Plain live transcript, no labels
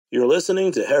You're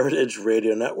listening to Heritage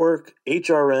Radio Network.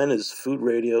 HRN is food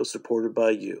radio supported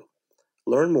by you.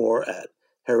 Learn more at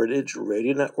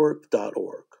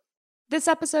heritageradionetwork.org. This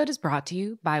episode is brought to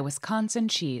you by Wisconsin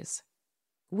Cheese.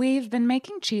 We've been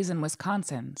making cheese in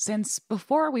Wisconsin since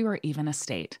before we were even a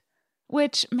state,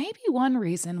 which may be one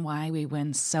reason why we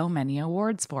win so many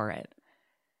awards for it.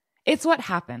 It's what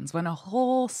happens when a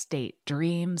whole state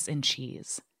dreams in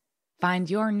cheese. Find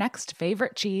your next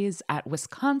favorite cheese at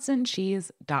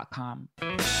wisconsincheese.com.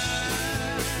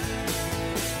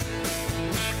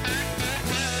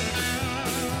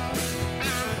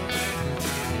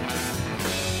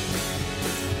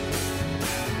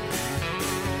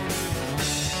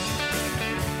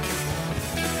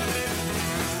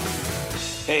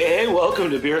 Hey, welcome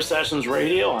to Beer Sessions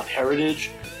Radio on Heritage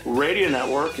Radio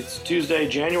Network. It's Tuesday,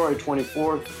 January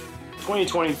 24th,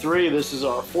 2023. This is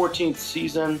our 14th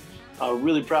season.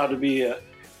 Really proud to be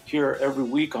here every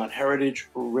week on Heritage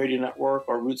Radio Network.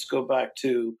 Our roots go back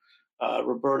to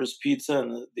Roberta's Pizza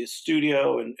and the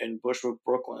studio in Bushwick,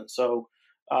 Brooklyn. So,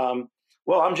 I'm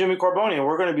Jimmy Carboni, and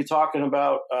we're going to be talking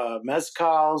about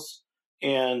mezcals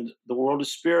and the world of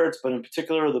spirits, but in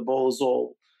particular the Bolazol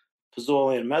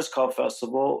Pozole and Mezcal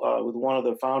Festival with one of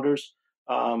the founders,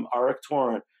 Arik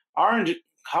Torin. Arik,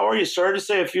 how are you, sir? To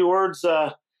say a few words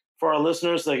for our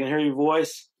listeners so they can hear your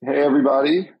voice. Hey,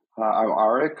 everybody. I'm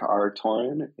Arik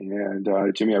Torin, and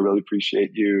Jimmy, I really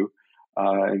appreciate you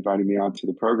inviting me onto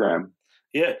the program.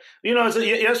 Yeah.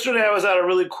 Yesterday I was at a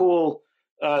really cool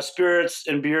spirits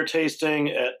and beer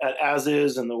tasting at As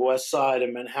Is in the West Side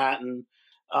of Manhattan.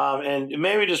 And it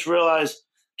made me just realize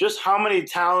just how many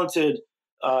talented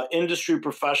industry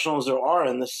professionals there are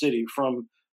in the city, from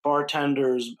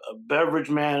bartenders,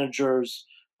 beverage managers,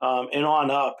 and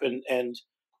on up. And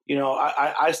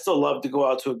I still love to go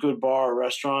out to a good bar or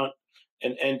restaurant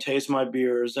and taste my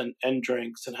beers and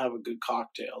drinks and have a good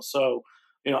cocktail. So,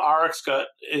 Arik's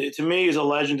to me, he's a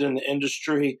legend in the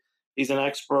industry. He's an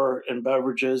expert in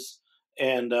beverages.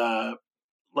 And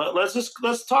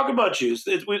let's talk about juice.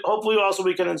 Hopefully also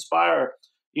we can inspire,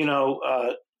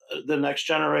 the next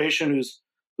generation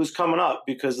who's coming up,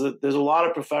 because there's a lot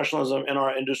of professionalism in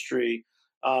our industry.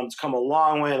 It's come a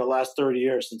long way in the last 30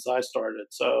 years since I started.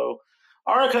 So,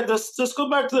 all right, let's go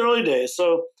back to the early days.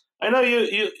 So I know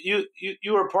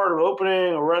you were part of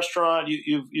opening a restaurant.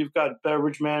 You've got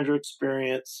beverage manager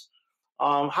experience.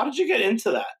 How did you get into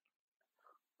that?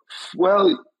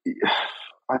 Well,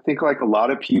 I think like a lot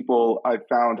of people, I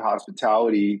found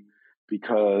hospitality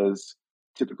because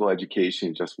typical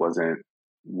education just wasn't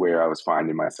where I was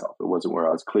finding myself. It wasn't where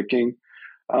I was clicking.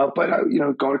 But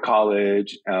going to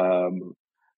college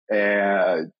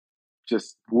and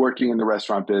just working in the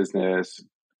restaurant business,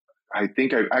 I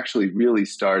think I actually really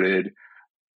started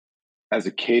as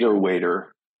a cater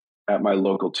waiter at my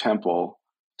local Temple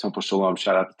Shalom.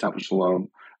 Shout out to Temple Shalom.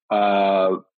 We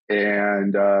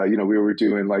were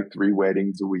doing like 3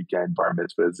 weddings a weekend, bar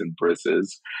mitzvahs and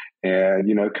brisses. And,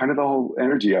 kind of the whole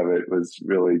energy of it was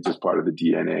really just part of the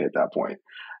DNA at that point.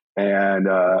 And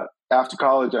after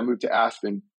college, I moved to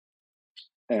Aspen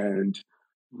and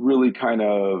really kind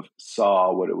of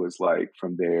saw what it was like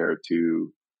from there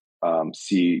to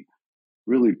see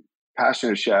really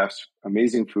passionate chefs,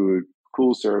 amazing food,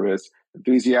 cool service,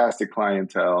 enthusiastic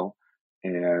clientele,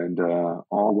 and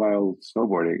all while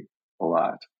snowboarding a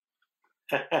lot.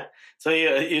 So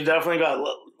you definitely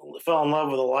fell in love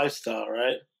with the lifestyle,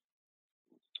 right?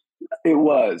 It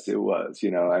was,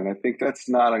 and I think that's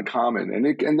not uncommon. And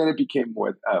then it became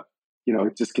more,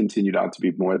 it just continued on to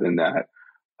be more than that.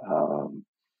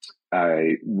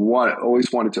 I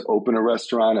always wanted to open a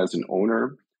restaurant as an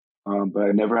owner, but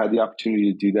I never had the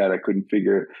opportunity to do that. I couldn't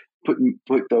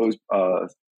put those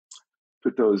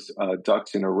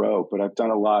ducks in a row. But I've done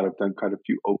a lot. I've done quite a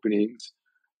few openings,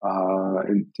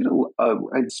 and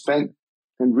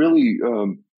really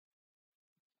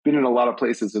been in a lot of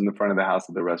places in the front of the house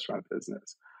of the restaurant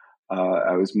business.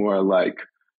 I was more like,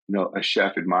 a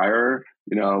chef admirer,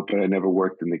 but I never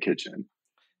worked in the kitchen.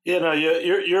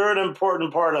 You're an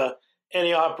important part of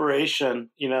any operation,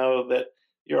 that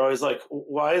you're always like,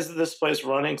 why is this place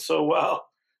running so well?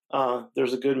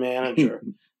 There's a good manager.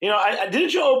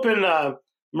 Didn't you open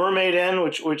Mermaid Inn,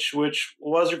 which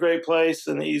was a great place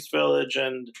in the East Village,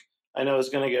 and I know it's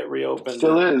going to get reopened.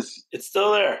 Still is. It's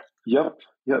still there. Yep.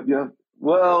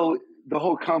 Well, the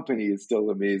whole company is still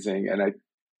amazing, and I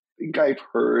think I've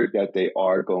heard that they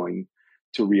are going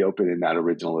to reopen in that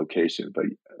original location. But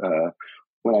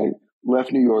when I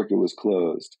left New York, it was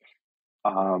closed.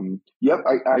 I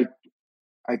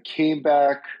came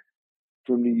back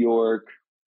from New York,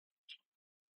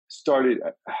 started,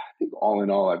 I think all in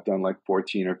all, I've done like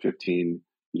 14 or 15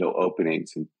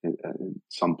 openings in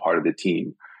some part of the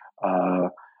team.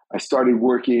 I started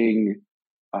working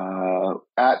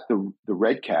at the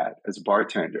Red Cat as a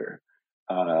bartender.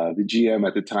 The GM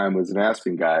at the time was an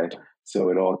Aspen guy, so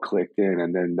it all clicked in,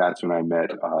 and then that's when I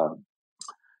met,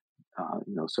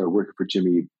 started working for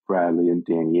Jimmy Bradley and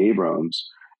Danny Abrams,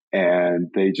 and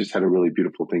they just had a really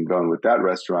beautiful thing going with that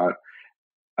restaurant.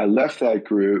 I left that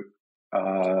group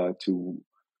to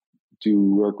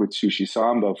work with Sushi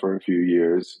Samba for a few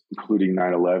years, including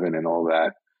 9/11 and all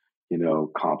that,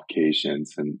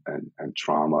 complications and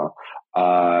trauma.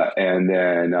 And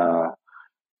then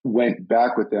went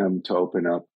back with them to open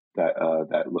up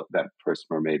that first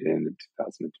Mermaid Inn in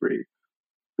 2003,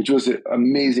 which was an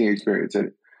amazing experience.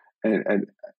 And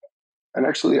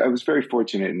actually, I was very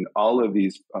fortunate in all of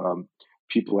these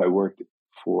people I worked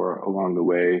for along the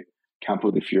way: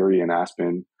 Campo de Fiori and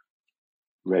Aspen,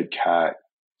 Red Cat,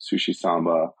 Sushi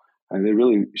Samba, and they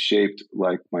really shaped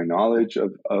like my knowledge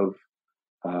of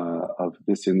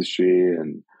this industry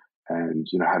and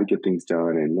how to get things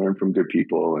done and learn from good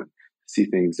people and see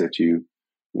things that you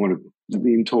want to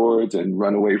lean towards and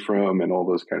run away from and all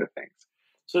those kind of things.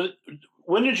 So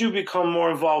when did you become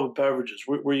more involved with beverages?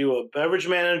 Were you a beverage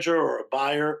manager or a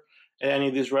buyer at any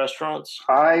of these restaurants?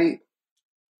 I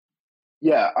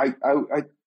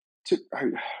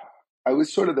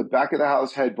was sort of the back of the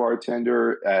house head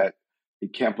bartender at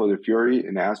Campo de Fiori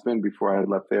in Aspen before I had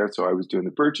left there. So I was doing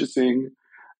the purchasing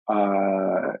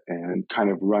and kind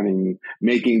of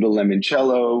making the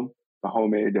limoncello, the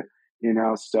homemade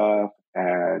in-house stuff.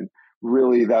 And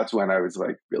really, that's when I was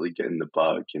like really getting the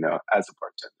bug, as a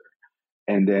bartender.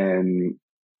 And then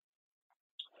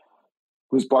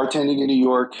was bartending in New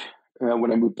York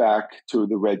when I moved back to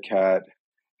the Red Cat.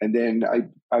 And then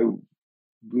I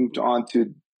moved on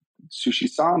to Sushi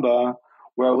Samba,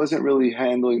 where I wasn't really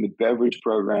handling the beverage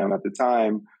program at the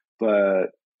time,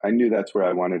 but I knew that's where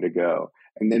I wanted to go.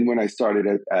 And then when I started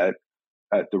at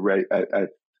the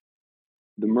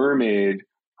Mermaid,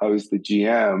 I was the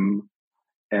GM,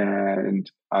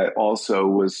 and I also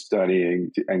was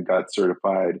studying and got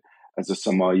certified as a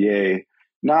sommelier,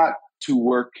 not to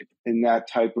work in that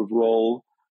type of role,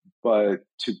 but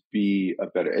to be a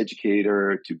better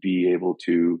educator, to be able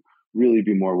to really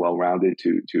be more well-rounded,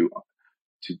 to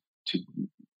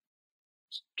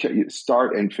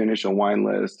start and finish a wine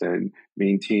list and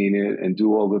maintain it and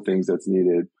do all the things that's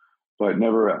needed. But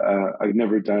I've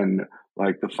never done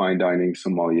like the fine dining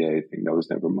sommelier thing. That was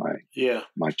never my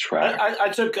track.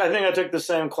 I think I took the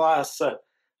same class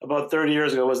about 30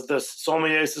 years ago. Was it the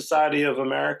Sommelier Society of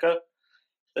America?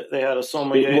 They had a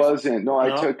sommelier. It wasn't. No,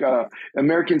 I took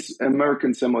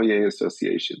American Sommelier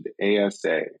Association, the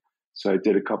ASA. So I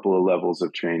did a couple of levels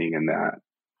of training in that.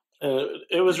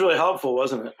 It was really helpful,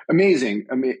 wasn't it? Amazing.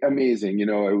 I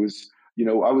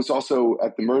was also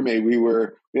at the Mermaid. We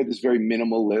had this very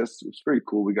minimal list. It was very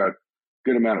cool. We got a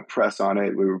good amount of press on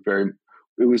it.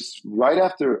 It was right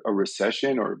after a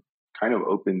recession, or kind of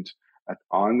opened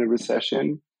on the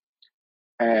recession.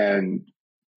 And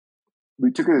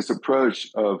we took this approach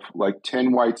of like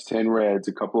 10 whites, 10 reds,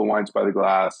 a couple of wines by the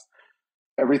glass,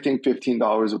 everything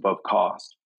 $15 above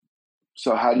cost.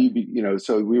 So how do you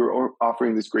so we were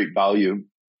offering this great value.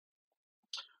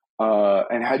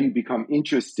 And how do you become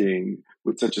interesting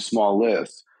with such a small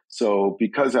list? So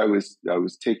because I was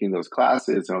taking those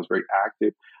classes and I was very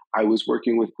active, I was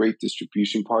working with great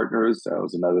distribution partners. That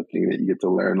was another thing that you get to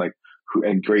learn,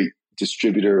 and great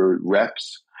distributor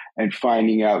reps, and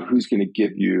finding out who's going to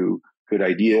give you good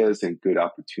ideas and good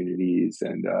opportunities,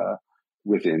 and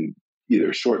within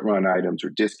either short run items or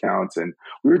discounts. And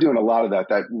we were doing a lot of that.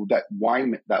 That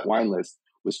wine list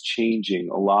was changing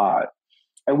a lot.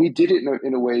 And we did it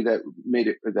in a way that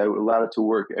allowed it to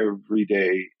work every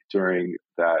day during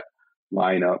that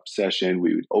lineup session.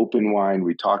 We would open wine,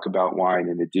 we talk about wine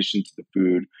in addition to the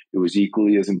food. It was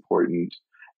equally as important.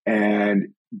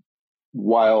 And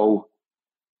while,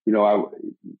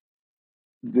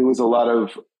 there was a lot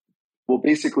of,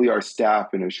 basically our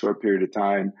staff in a short period of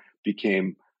time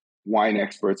became wine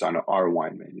experts on our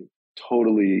wine menu,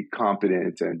 totally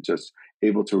competent and just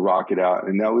able to rock it out.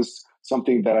 And that was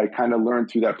something that I kind of learned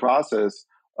through that process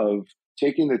of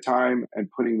taking the time and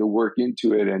putting the work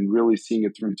into it and really seeing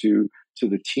it through to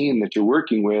the team that you're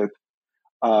working with.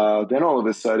 Then all of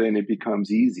a sudden it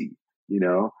becomes easy,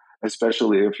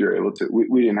 especially if you're able to.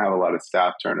 We didn't have a lot of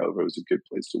staff turnover. It was a good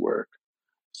place to work.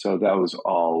 So that was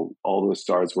all those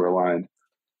stars were aligned.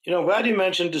 I'm glad you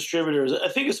mentioned distributors. I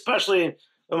think especially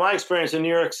in my experience in New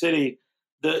York City,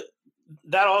 that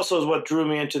also is what drew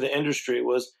me into the industry,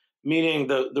 was meeting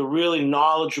the really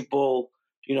knowledgeable,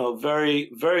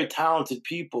 very, very talented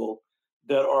people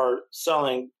that are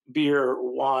selling beer,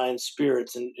 wine,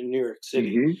 spirits in New York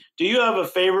City. Mm-hmm. Do you have a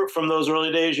favorite from those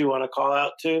early days you want to call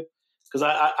out to? Because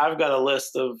I've got a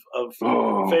list of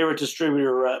favorite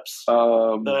distributor reps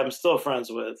that I'm still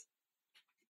friends with.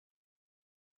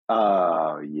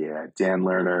 Yeah, Dan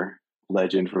Lerner,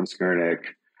 legend from Skurnik.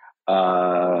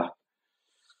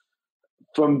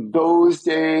 From those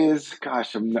days,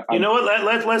 gosh, you know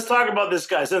what? Let's talk about this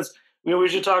guy, since we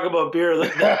should talk about beer.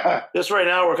 This right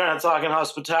now, we're kind of talking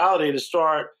hospitality to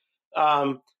start.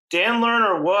 Dan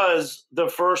Lerner was the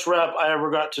first rep I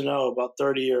ever got to know about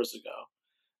 30 years ago.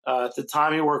 At the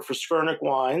time, he worked for Skurnik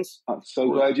Wines. I'm so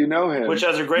glad you know him. Which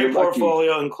has a great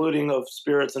portfolio, including of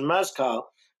spirits and mezcal.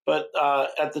 But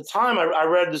at the time, I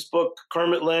read this book,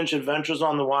 Kermit Lynch, Adventures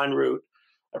on the Wine Route.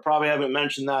 I probably haven't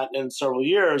mentioned that in several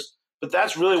years, but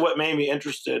that's really what made me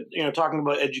interested. Talking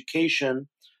about education,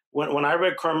 when I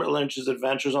read Kermit Lynch's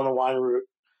Adventures on the Wine Route,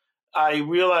 I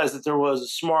realized that there was a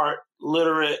smart,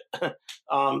 literate,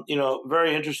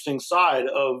 very interesting side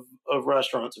of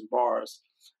restaurants and bars.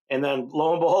 And then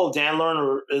lo and behold, Dan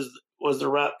Lerner was the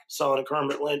rep selling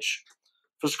Kermit Lynch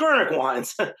for Skurnik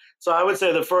Wines. So I would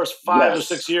say the first 5 or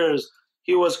 6 years,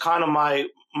 he was kind of my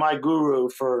guru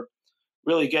for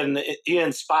really he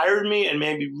inspired me and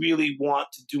made me really want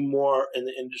to do more in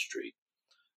the industry.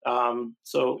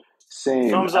 So same,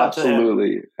 thumbs up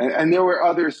absolutely. To him. And there were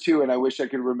others too, and I wish I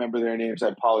could remember their names. I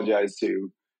apologize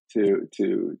to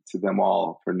them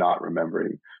all for not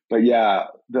remembering. But yeah,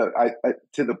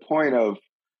 to the point of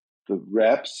the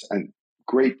reps and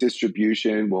great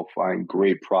distribution will find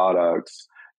great products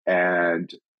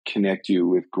and connect you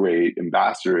with great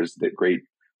ambassadors, that great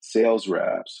sales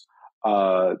reps.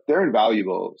 They're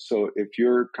invaluable. So if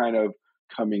you're kind of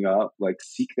coming up, like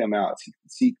seek them out,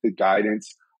 seek the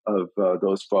guidance of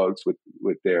those folks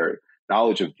with their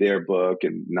knowledge of their book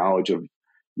and knowledge of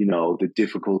the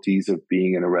difficulties of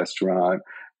being in a restaurant.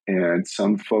 And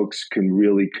some folks can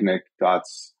really connect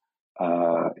dots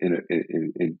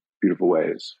in beautiful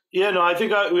ways. Yeah, no, I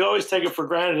think we always take it for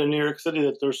granted in New York City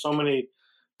that there's so many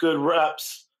good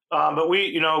reps. But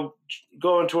we,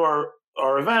 go into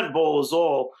our event, Bowl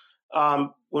Azul,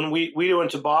 when we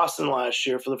went to Boston last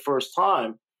year for the first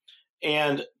time,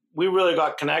 and we really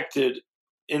got connected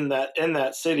in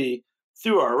that city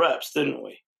through our reps, didn't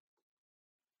we?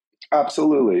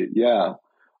 Absolutely, yeah.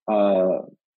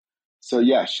 So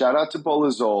yeah, shout out to Bowl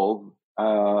Azul,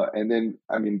 and then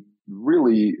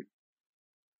really,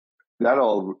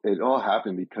 it all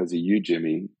happened because of you,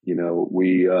 Jimmy.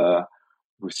 We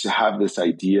have this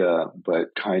idea,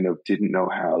 but kind of didn't know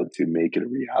how to make it a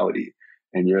reality.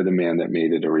 And you're the man that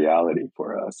made it a reality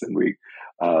for us. And we,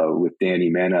 with Danny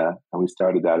Mena, and we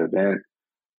started that event,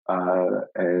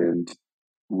 and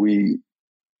we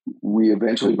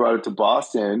eventually brought it to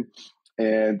Boston.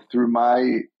 And through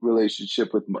my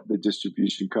relationship with the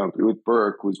distribution company, with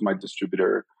Burke, was my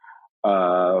distributor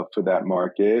for that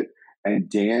market, and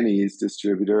Danny's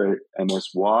distributor at MS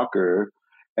Walker,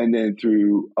 and then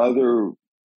through other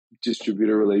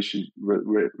distributors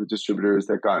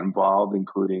that got involved,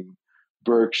 including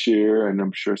Berkshire and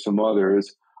I'm sure some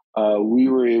others, we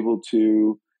were able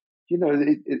to,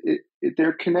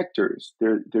 they're connectors.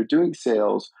 They're doing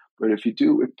sales, but if you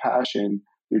do it with passion,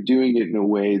 they're doing it in a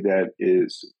way that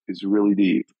is really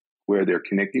deep, where they're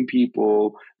connecting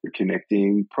people, they're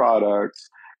connecting products,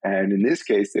 and in this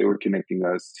case, they were connecting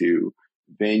us to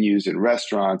venues and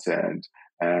restaurants and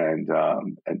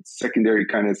secondary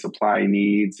kind of supply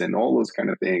needs and all those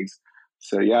kind of things.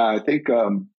 So yeah, I think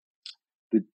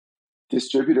the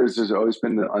distributors has always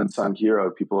been the unsung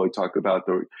hero. People always talk about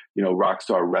the rock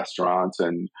star restaurants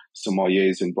and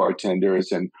sommeliers and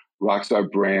bartenders and rock star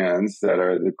brands that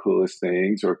are the coolest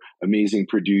things, or amazing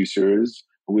producers.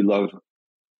 We love,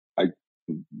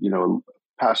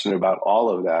 passionate about all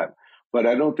of that. But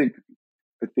I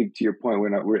think to your point,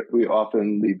 we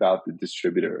often leave out the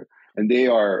distributor, and they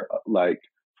are like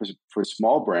for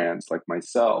small brands like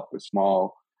myself, with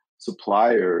small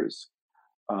suppliers,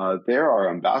 they're our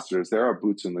ambassadors. They're our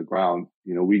boots on the ground.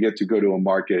 We get to go to a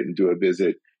market and do a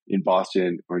visit in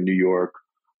Boston or New York,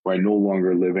 where I no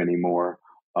longer live anymore,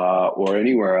 or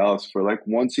anywhere else for like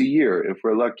once a year if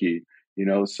we're lucky.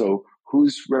 So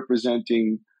who's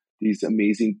representing these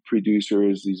amazing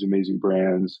producers, these amazing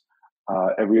brands?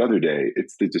 Every other day,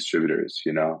 it's the distributors,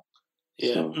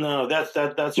 Yeah, so, no, that's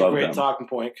a great talking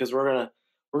point, because we're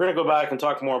gonna go back and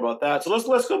talk more about that. So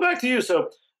let's go back to you. So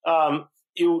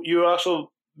you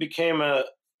also became an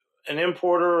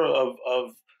importer of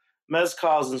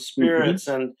mezcals and spirits,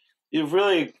 and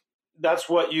that's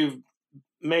what you've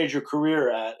made your career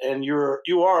at, and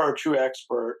you are a true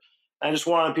expert. I just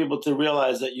wanted people to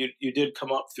realize that you did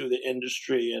come up through the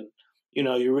industry, and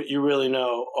you really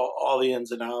know all the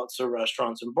ins and outs of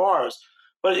restaurants and bars.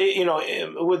 But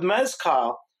with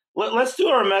mezcal, let's do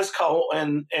our mezcal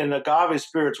and agave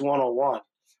spirits 101.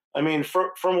 I mean,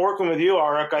 from working with you,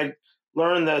 Arik, I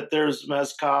learned that there's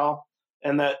mezcal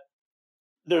and that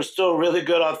there's still really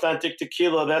good authentic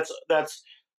tequila. That's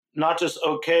not just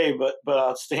okay, but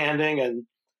outstanding. And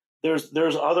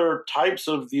there's other types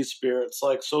of these spirits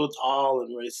like Sotal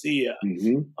and Raicilla.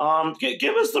 Mm-hmm.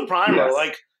 Give us the primer. Yes.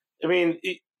 Like, I mean,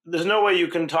 there's no way you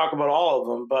can talk about all of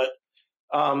them, but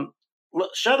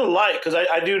shed a light, because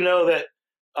I do know that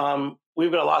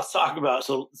we've got a lot to talk about.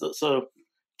 So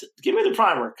give me the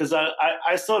primer, because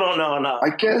I still don't know enough.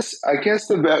 I guess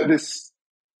about this.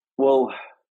 Well,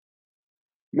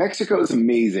 Mexico is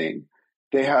amazing.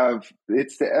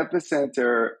 It's the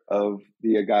epicenter of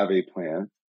the agave plant.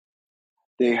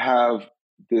 They have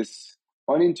this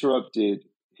uninterrupted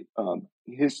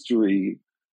history,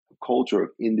 culture of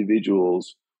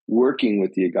individuals working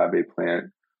with the agave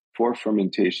plant for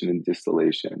fermentation and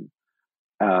distillation.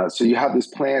 So you have this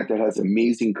plant that has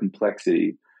amazing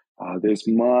complexity. There's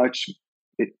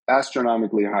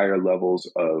astronomically higher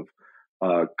levels of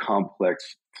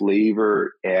complex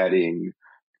flavor adding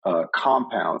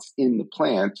compounds in the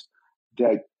plant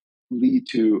that lead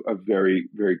to a very,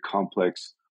 very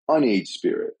complex unaged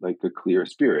spirit, like a clear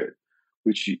spirit,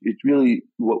 which it really,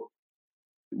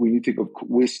 when you think of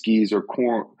whiskeys or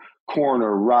corn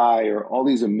or rye or all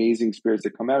these amazing spirits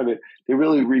that come out of it, they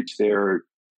really reach their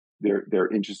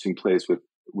interesting place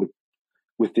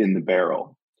within the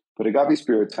barrel. But agave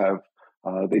spirits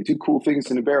they do cool things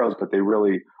in the barrels, but they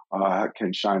really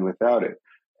can shine without it.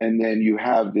 And then you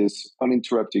have this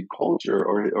uninterrupted culture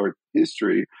or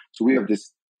history. So we have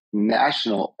this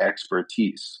national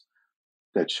expertise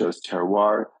that shows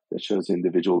terroir, that shows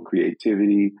individual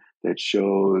creativity, that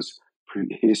shows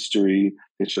history,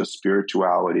 that shows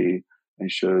spirituality,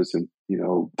 and shows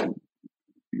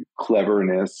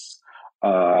cleverness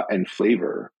and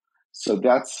flavor. So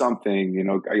that's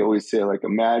something, I always say, like,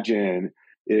 imagine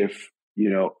if,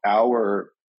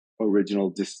 our original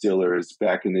distillers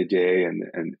back in the day and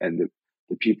the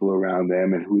people around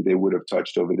them and who they would have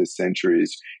touched over the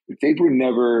centuries, if they were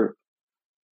never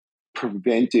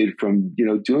prevented from,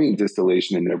 doing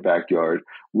distillation in their backyard,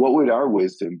 what would our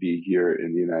wisdom be here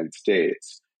in the United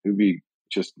States? It would be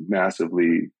just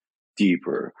massively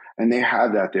deeper. And they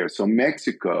have that there. So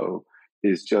Mexico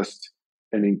is just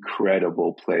an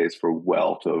incredible place for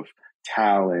wealth of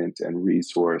talent and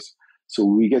resource. So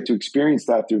we get to experience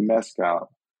that through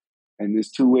mezcal. And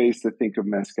there's two ways to think of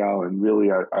mezcal, and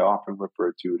really I often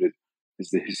refer to it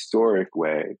as the historic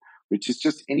way, which is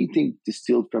just anything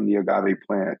distilled from the agave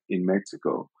plant in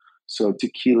Mexico. So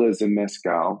tequilas and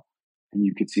mezcal, and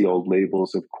you can see old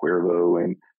labels of Cuervo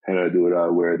and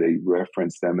Herradura where they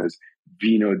reference them as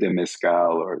vino de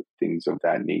mezcal or things of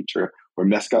that nature, where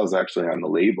mezcal is actually on the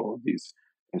label of these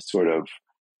sort of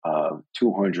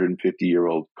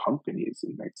 250-year-old companies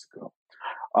in Mexico.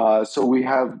 So we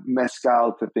have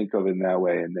mezcal to think of in that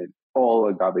way, and then all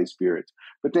agave spirits.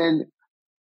 But then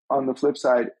on the flip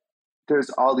side, there's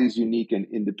all these unique and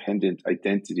independent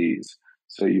identities.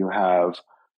 So you have,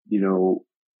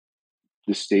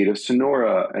 the state of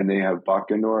Sonora, and they have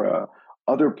Bacanora.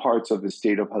 Other parts of the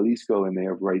state of Jalisco, and they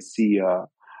have Raicilla.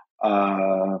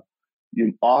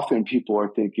 Often people are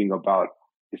thinking about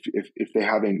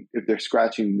if they're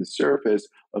scratching the surface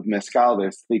of mezcal,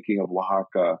 they're thinking of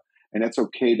Oaxaca, and it's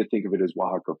okay to think of it as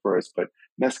Oaxaca first. But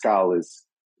mezcal is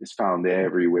found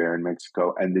everywhere in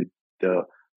Mexico, and the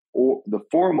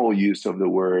formal use of the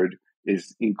word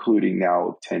is including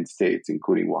now 10 states,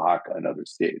 including Oaxaca and other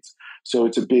states. So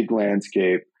it's a big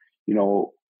landscape.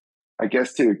 I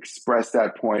guess to express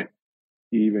that point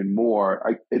even more,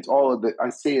 I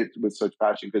say it with such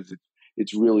passion because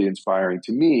it's really inspiring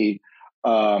to me.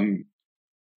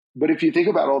 But if you think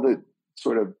about all the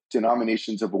sort of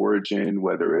denominations of origin,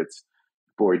 whether it's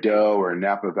Bordeaux or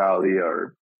Napa Valley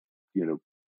or,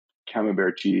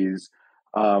 Camembert cheese,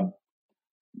 a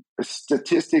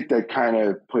statistic that kind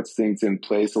of puts things in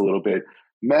place a little bit,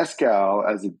 mezcal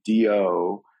as a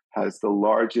DO has the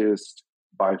largest,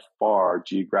 by far,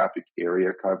 geographic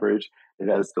area coverage. It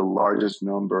has the largest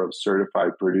number of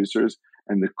certified producers.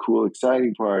 And the cool,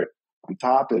 exciting part on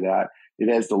top of that,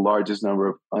 it has the largest number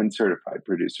of uncertified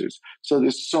producers. So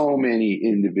there's so many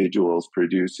individuals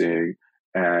producing,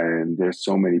 and there's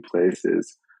so many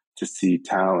places to see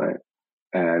talent.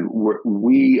 And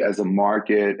we as a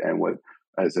market and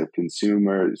as a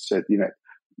consumer said,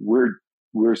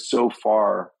 we're so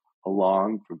far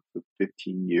along from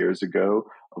 15 years ago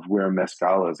of where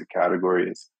mezcal as a category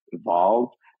has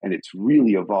evolved, and it's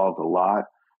really evolved a lot.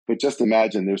 But just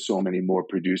imagine there's so many more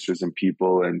producers and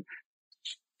people and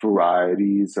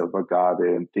varieties of agave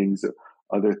and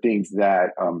other things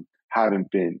that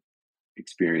haven't been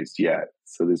experienced yet.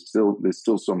 So there's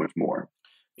still so much more.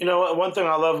 One thing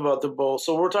I love about the bowl.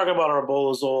 So we're talking about our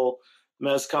Bolazol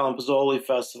Mezcal and Pozzoli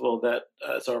Festival. That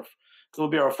it will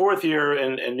be our fourth year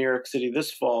in New York City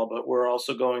this fall, but we're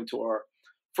also going to our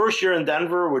first year in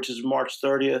Denver, which is March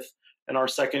 30th, and our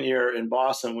second year in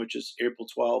Boston, which is April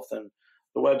 12th. And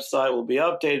the website will be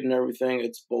updated and everything.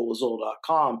 It's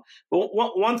bolazol.com. But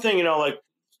one thing, like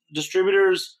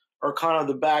distributors are kind of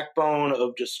the backbone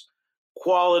of just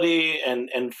quality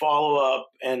and follow up,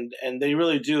 and they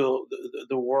really do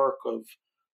the work of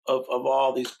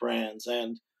all these brands.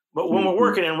 But when we're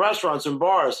working in restaurants and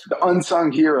bars, the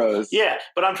unsung heroes. Yeah,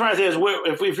 but I'm trying to say is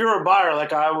if you're a buyer,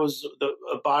 like I was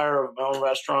a buyer of my own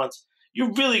restaurants,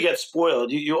 you really get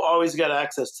spoiled. You always get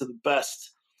access to the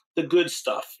best, the good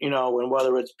stuff, and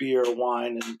whether it's beer,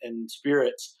 wine, and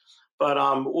spirits. But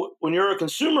when you're a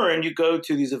consumer and you go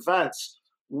to these events,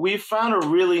 we found a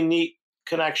really neat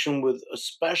connection with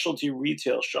specialty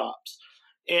retail shops.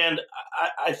 And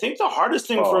I think the hardest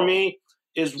thing for me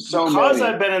is because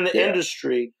I've been in the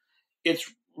industry, it's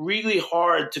really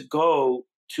hard to go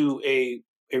to a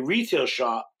retail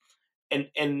shop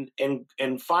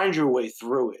and find your way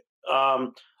through it.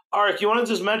 Arik, you want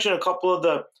to just mention a couple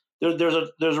of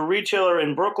there's a retailer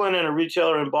in Brooklyn and a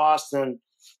retailer in Boston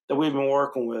that we've been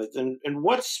working with, and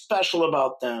what's special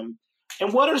about them,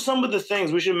 and what are some of the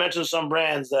things we should mention? Some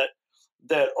brands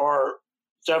that are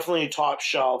definitely top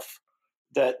shelf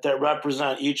that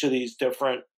represent each of these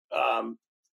different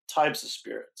types of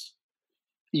spirits.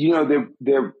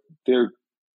 They're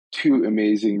two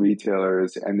amazing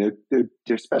retailers, and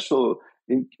they're special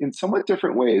in somewhat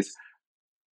different ways.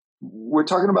 We're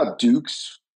talking about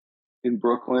Duke's in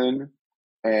Brooklyn,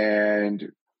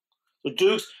 and so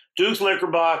Duke's Liquor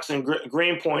Box and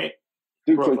Greenpoint.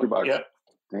 Duke's Liquor Box. Yep.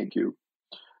 Thank you.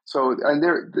 So, and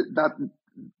they're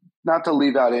not to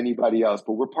leave out anybody else,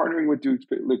 but we're partnering with Duke's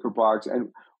Liquor Box, and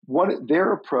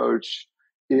their approach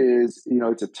is,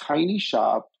 it's a tiny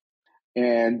shop,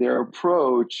 and their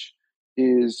approach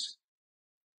is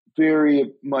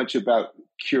very much about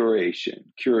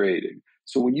curating.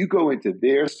 So when you go into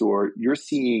their store, you're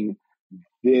seeing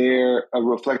a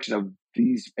reflection of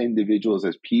these individuals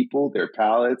as people, their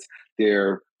palates,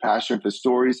 their passion for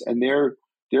stories, and they're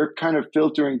kind of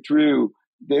filtering through.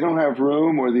 They don't have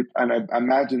room, and I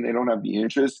imagine they don't have the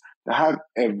interest to have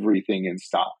everything in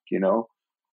stock,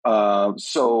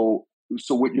 So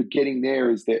what you're getting there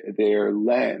is their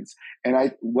lens,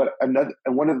 and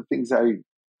one of the things I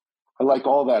like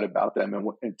all that about them, and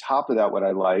on top of that, what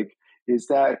I like is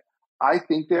that I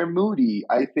think they're moody.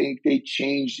 I think they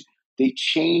change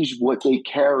what they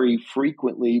carry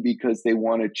frequently because they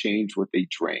want to change what they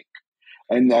drink,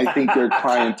 and I think their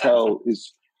clientele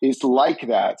is like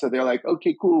that. So they're like,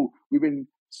 okay, cool, we've been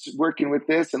working with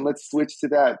this, and let's switch to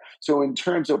that. So in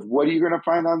terms of what are you going to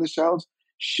find on the shelves?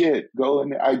 Shit,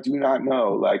 I do not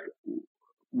know. Like,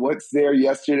 what's there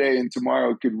yesterday and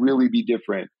tomorrow could really be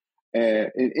different,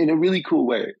 in a really cool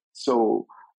way. So,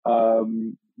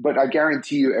 but I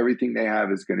guarantee you, everything they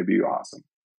have is going to be awesome.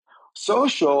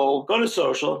 Social. Go to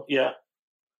Social, yeah.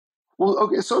 Well,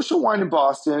 okay, Social Wine in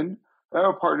Boston. They're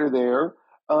a partner there.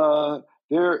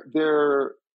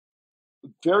 They're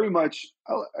very much,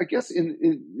 I guess,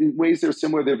 in ways they're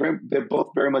similar. They're both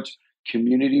very much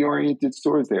community-oriented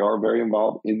stores. They are very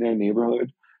involved in their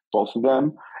neighborhood, both of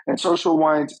them. And Social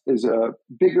Wines is a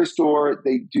bigger store.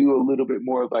 They do a little bit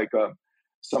more like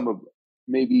some of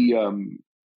maybe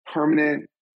permanent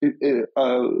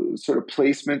sort of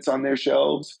placements on their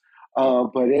shelves.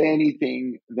 But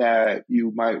anything that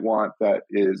you might want that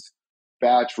is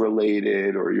batch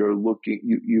related, or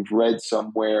you've read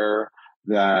somewhere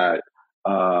that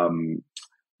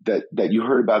that you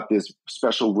heard about this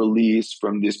special release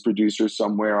from this producer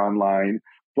somewhere online,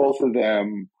 both of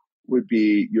them would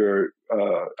be your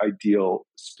ideal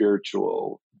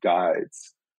spiritual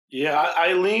guides. Yeah,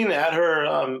 Eileen at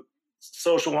her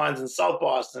Social Wines in South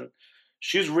Boston,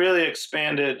 she's really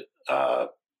expanded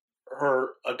her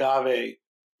agave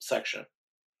section.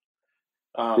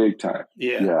 Big time.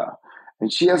 Yeah.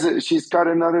 And she's got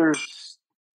another,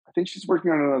 I think she's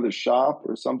working on another shop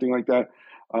or something like that.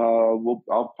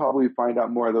 I'll probably find out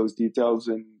more of those details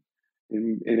in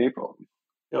April.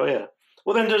 Oh yeah.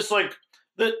 Well, then just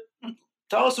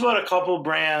tell us about a couple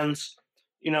brands,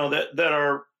 that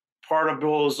are part of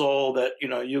Bolazol that,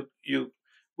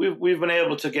 we've been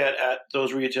able to get at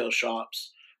those retail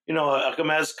shops. A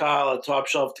mezcal, a top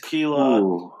shelf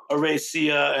tequila, a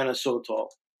Racia, and a Sotol.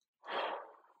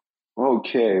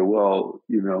 Okay, well,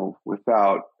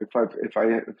 without if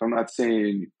I'm not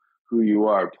saying who you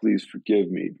are, please forgive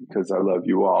me because I love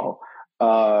you all.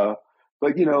 Uh,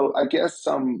 but I guess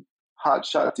some hot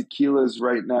shot tequilas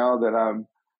right now that I'm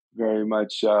very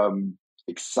much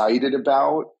excited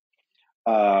about.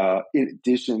 In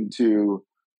addition to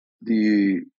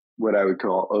the what I would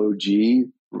call OG,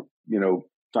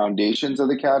 foundations of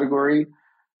the category.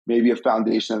 Maybe a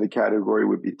foundation of the category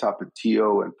would be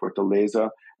Tapatio and Fortaleza,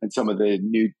 and some of the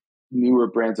newer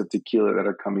brands of tequila that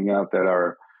are coming out that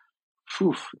are,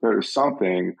 phew, there's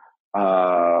something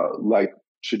like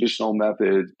traditional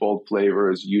methods, bold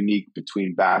flavors, unique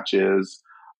between batches,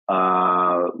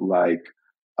 like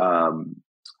um,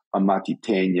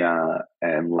 Amatitena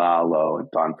and Lalo and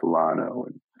Don Fulano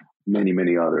and many,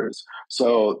 many others.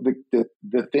 So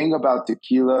the thing about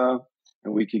tequila,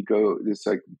 and we could go this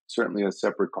like certainly a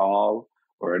separate call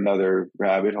or another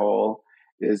rabbit hole,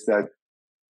 is that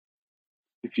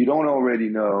if you don't already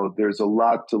know, there's a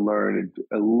lot to learn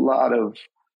and a lot of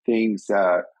things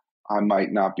that I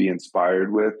might not be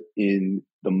inspired with in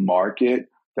the market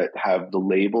that have the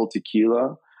label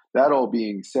tequila. That all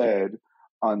being said,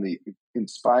 on the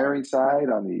inspiring side,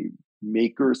 on the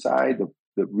maker side,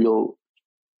 the real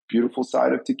beautiful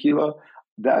side of tequila,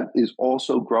 that is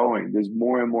also growing. There's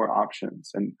more and more options.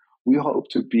 And we hope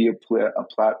to be a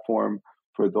platform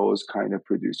for those kind of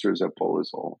producers at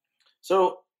Bolazol.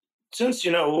 So, since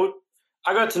I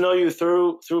got to know you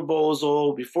through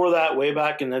Bolazol. Before that, way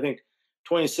back in I think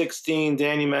 2016,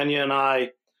 Danny Mena and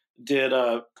I did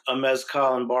a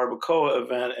mezcal and barbacoa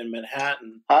event in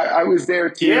Manhattan. I was there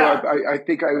too. Yeah, I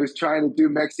think I was trying to do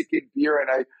Mexican beer,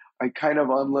 and I kind of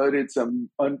unloaded some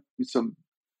bunk,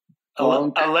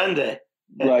 Allende.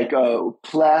 like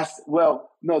plastic. Well,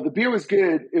 no, the beer was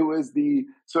good. It was the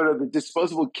sort of the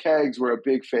disposable kegs were a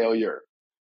big failure.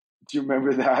 Do you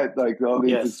remember that? Like all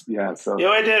these, Yes. yeah. So Yeah,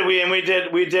 I did.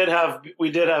 We did have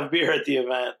beer at the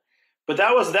event, but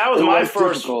that was it my was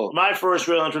first difficult. my first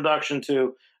real introduction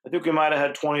to. I think we might have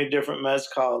had 20 different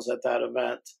mezcals at that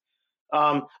event.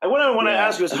 I want to Yeah,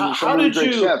 ask you is and some how really did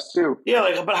great you? chefs too.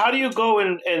 Yeah, but how do you go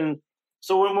and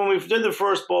so when we did the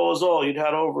first bowl as all, you'd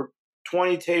had over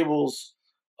 20 tables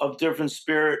of different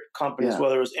spirit companies, Yeah.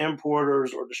 whether it was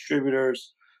importers or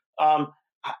distributors.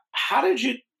 How did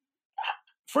you?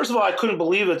 First of all, I couldn't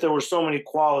believe that there were so many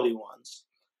quality ones.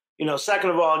 Second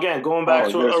of all, again, Oh,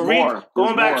 there's more. There's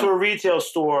going back to more. a retail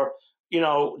store,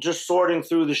 just sorting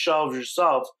through the shelves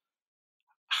yourself.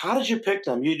 How did you pick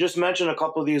them? You just mentioned a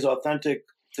couple of these authentic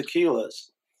tequilas.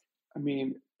 I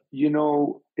mean,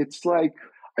 it's like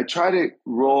I try to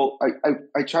roll.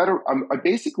 I try to. I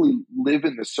basically live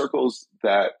in the circles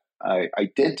that I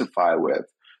identify with.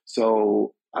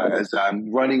 So as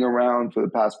I'm running around for the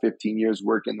past 15 years,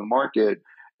 working the market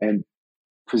and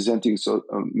presenting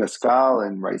mezcal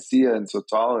and raicilla and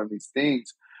sotol and these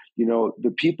things,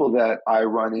 the people that I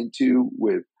run into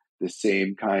with the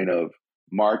same kind of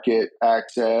market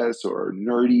access or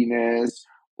nerdiness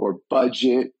or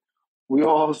budget, we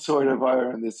all sort of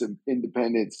are in this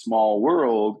independent small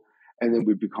world, and then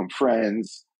we become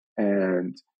friends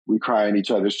and we cry on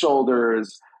each other's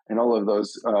shoulders and all of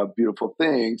those beautiful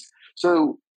things.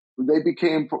 So they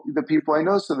became the people I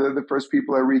know, so they're the first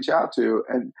people I reach out to,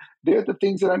 and they're the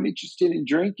things that I'm interested in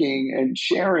drinking and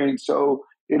sharing. So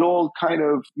it all kind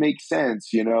of makes sense.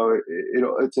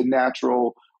 It's a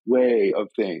natural way of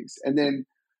things. And then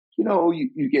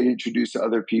you get introduced to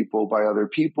other people by other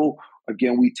people.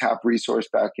 Again, we tap resource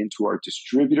back into our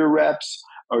distributor reps,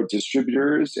 our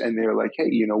distributors, and they're like, hey,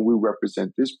 we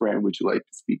represent this brand. Would you like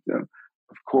to speak to them?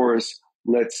 Of course,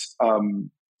 let's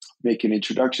make an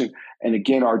introduction. And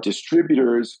again, our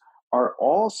distributors are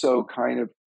also kind of,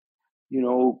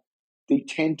 they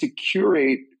tend to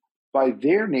curate by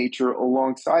their nature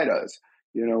alongside us.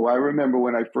 I remember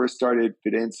when I first started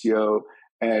Fidencio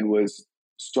and was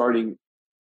starting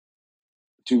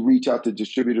to reach out to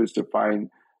distributors to find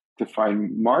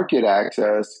market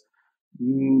access.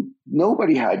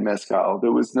 Nobody had mezcal.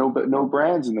 There was no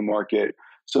brands in the market.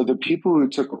 So the people who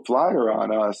took a flyer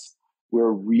on us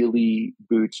were really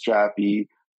bootstrappy,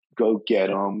 go get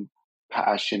them,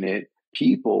 passionate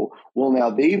people. Well, now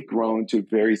they've grown to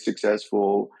very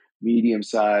successful, medium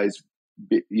sized,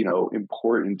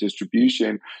 important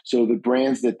distribution. So the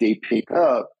brands that they pick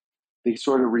up, they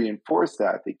sort of reinforce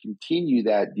that. They continue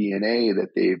that DNA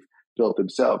that they've built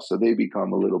themselves. So they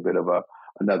become a little bit of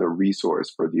another resource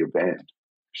for the event.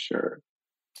 Sure.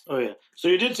 Oh yeah. So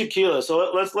you did tequila.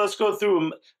 So let's go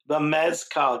through the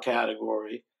mezcal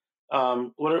category.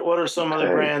 What are some of the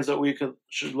Okay. brands that we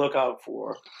should look out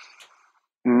for?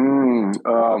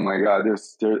 Oh my God.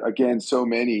 There's again so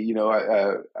many.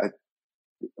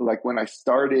 like when I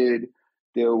started,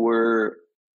 there were,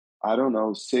 I don't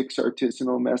know, 6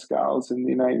 artisanal mezcals in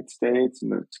the United States,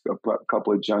 and there's a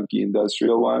couple of junky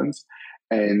industrial ones.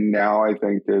 And now I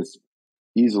think there's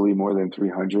easily more than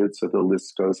 300. So the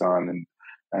list goes on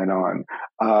and on.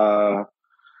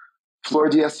 Flor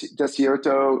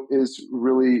Desierto is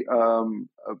really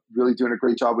doing a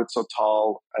great job with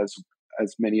Sotal,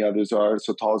 as many others are.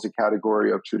 Sotal is a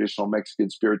category of traditional Mexican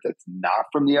spirit that's not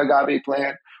from the agave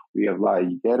plant. We have La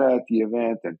Higuera at the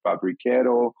event and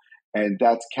Fabriquero, and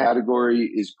that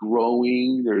category is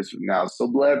growing. There's now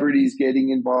celebrities getting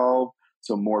involved,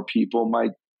 so more people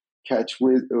might catch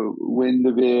wind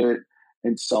of it,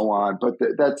 and so on. But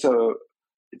it's a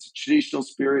traditional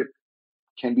spirit,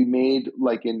 can be made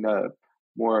like in a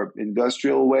more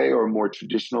industrial way or a more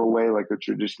traditional way, like a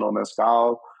traditional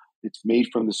mezcal. It's made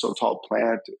from the Sotal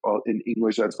plant. In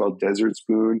English, that's called desert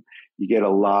spoon. You get a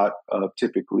lot of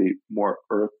typically more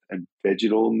earth and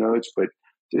vegetal notes, but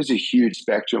there's a huge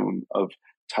spectrum of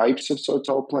types of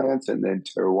Sotal plants, and then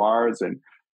terroirs and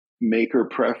maker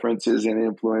preferences and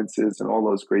influences and all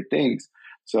those great things.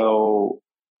 So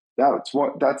that's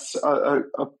a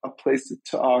place to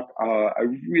talk. I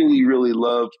really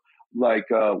love, like,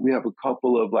 we have a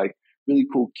couple of like really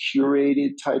cool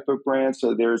curated type of brands.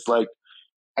 So there's like,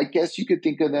 I guess you could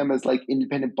think of them as like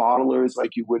independent bottlers,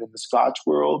 like you would in the Scotch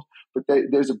world. But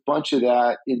there's a bunch of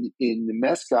that in the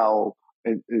mezcal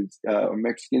and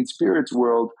Mexican spirits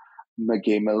world.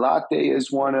 Maguey Melate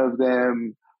is one of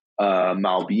them.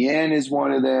 Malbien is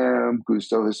one of them.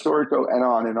 Gusto Historico, and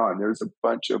on and on. There's a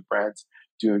bunch of brands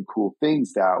doing cool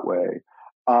things that way.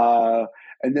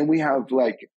 And then we have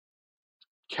like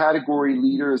category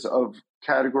leaders of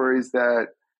categories that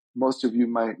most of you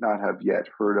might not have yet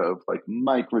heard of, like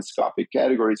microscopic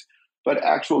categories, but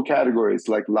actual categories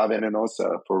like La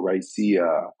Venenosa for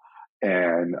Raicilla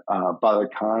and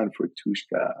Balacan for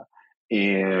Tushka.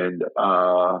 And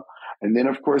then,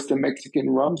 of course, the Mexican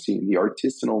rum scene, the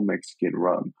artisanal Mexican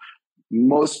rum.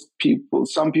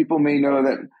 Some people may know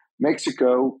that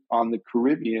Mexico on the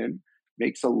Caribbean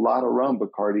makes a lot of rum.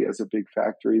 Bacardi has a big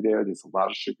factory there. There's a lot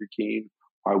of sugar cane.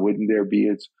 Why wouldn't there be?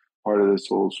 It's part of this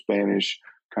whole Spanish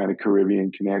kind of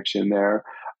Caribbean connection there.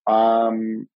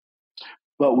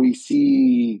 But we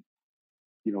see,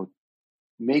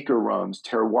 maker rums,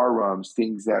 terroir rums,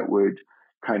 things that would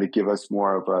kind of give us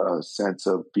more of a sense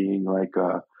of being like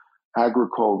a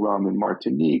agricole rum in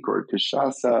Martinique or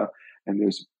cachaça. And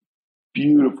there's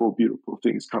beautiful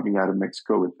things coming out of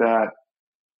Mexico with that.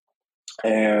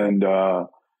 And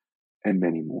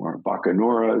many more.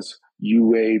 Bacanoras,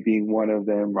 Yue being one of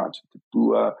them, Rancho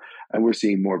Tabua, and we're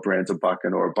seeing more brands of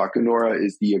Bacanora. Bacanora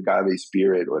is the agave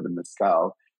spirit, or the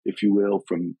mezcal, if you will,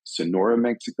 from Sonora,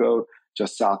 Mexico,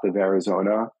 just south of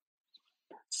Arizona.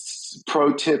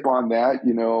 Pro tip on that,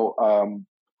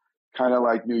 kind of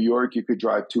like New York, you could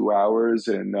drive 2 hours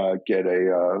and get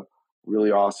a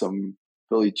really awesome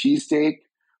Philly cheesesteak.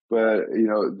 But,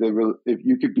 if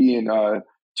you could be in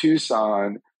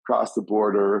Tucson, cross the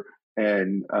border,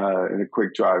 and in a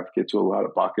quick drive, get to a lot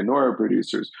of Bacanora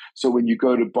producers. So when you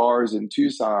go to bars in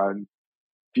Tucson,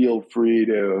 feel free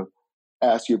to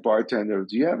ask your bartender,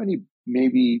 do you have any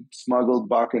maybe smuggled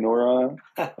Bacanora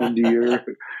in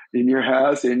your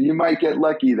house? And you might get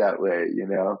lucky that way,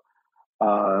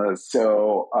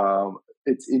 So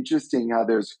it's interesting how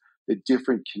there's the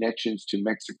different connections to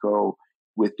Mexico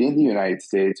within the United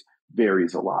States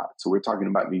varies a lot. So we're talking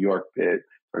about New York bit,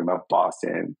 talking about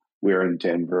Boston, we're in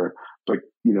Denver, but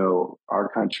our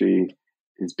country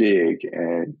is big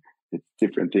and it's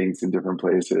different things in different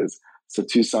places. So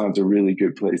Tucson's a really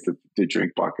good place to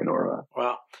drink Bacanora.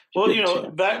 Wow.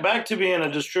 Well, back to being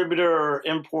a distributor or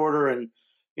importer and,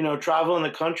 traveling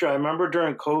the country. I remember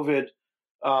during COVID,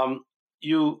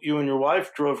 you and your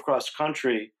wife drove cross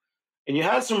country and you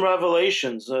had some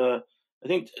revelations.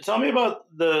 Tell me about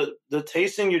the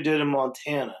tasting you did in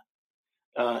Montana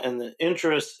and the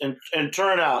interest and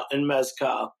turnout in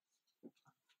mezcal.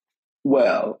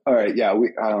 Well, all right, yeah,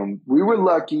 we were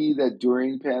lucky that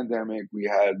during pandemic we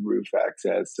had roof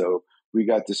access, so we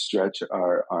got to stretch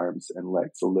our arms and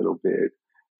legs a little bit,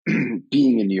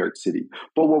 being in New York City.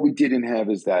 But what we didn't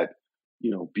have is that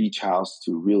beach house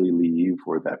to really leave,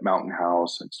 or that mountain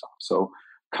house and stuff. So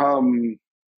come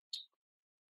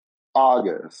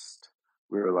August,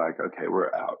 we were like, okay,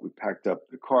 we're out. We packed up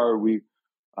the car.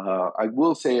 I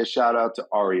will say a shout out to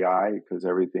REI because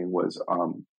everything was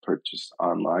purchased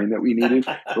online that we needed.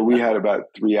 But we had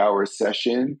about 3-hour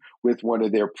session with one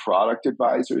of their product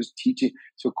advisors teaching.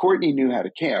 So Courtney knew how to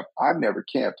camp. I've never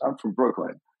camped. I'm from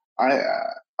Brooklyn. I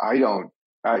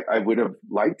would have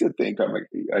liked to think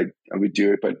I would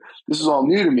do it, but this is all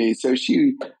new to me. So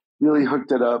she really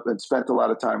hooked it up and spent a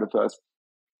lot of time with us.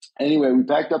 Anyway, we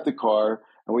packed up the car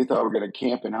and we thought we were going to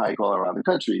camp and hike all around the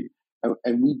country.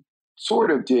 And we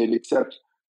sort of did, except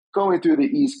going through the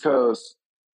East Coast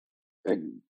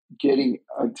and getting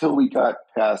until we got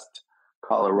past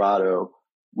Colorado,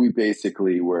 we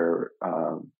basically were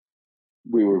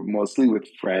we were mostly with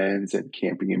friends and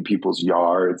camping in people's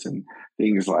yards and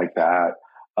things like that.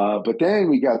 But then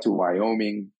we got to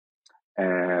Wyoming,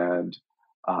 and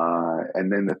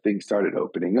then the thing started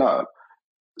opening up.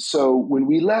 So when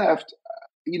we left,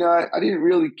 I didn't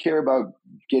really care about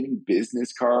getting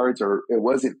business cards, or it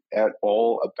wasn't at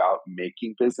all about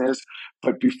making business.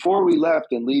 But before we left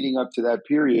and leading up to that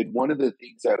period, one of the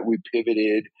things that we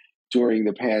pivoted during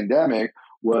the pandemic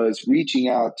was reaching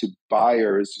out to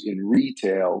buyers in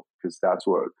retail, because that's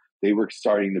what they were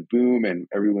starting to boom, and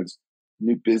everyone's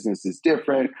new business is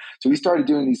different. So we started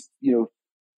doing these,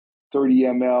 30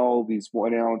 ml, these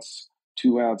 1 ounce,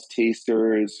 2 ounce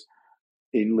tasters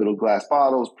in little glass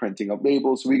bottles, printing up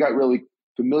labels. So we got really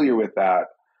familiar with that.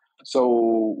 So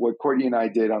what Courtney and I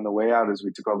did on the way out is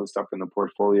we took all the stuff in the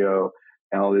portfolio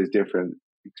and all these different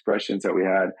expressions that we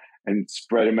had and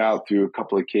spread them out through a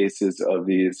couple of cases of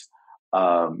these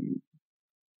 1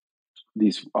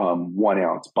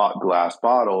 ounce glass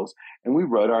bottles. And we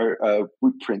wrote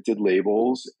we printed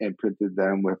labels and printed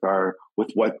them with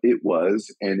what it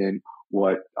was, and then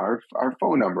what our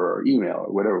phone number or email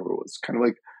or whatever it was, kind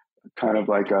of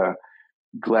like a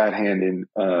glad handing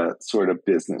sort of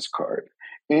business card.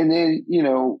 And then,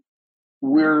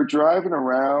 we're driving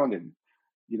around and,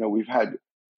 we've had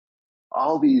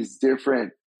all these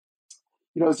different,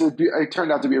 it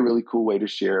turned out to be a really cool way to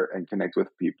share and connect with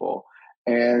people.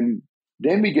 And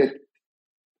then we get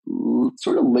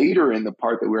sort of later in the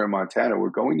part that we're in Montana, we're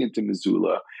going into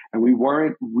Missoula, and we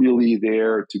weren't really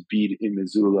there to be in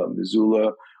Missoula.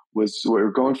 Missoula we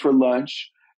were going for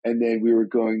lunch, and then we were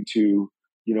going to,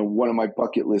 one of my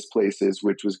bucket list places,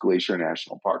 which was Glacier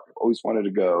National Park. I've always wanted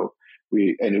to go.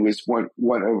 And it was one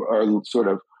of our sort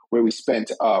of where we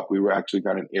spent up. We were actually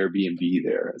got an Airbnb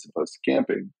there as opposed to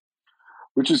camping,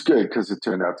 which was good because it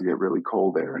turned out to get really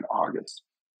cold there in August.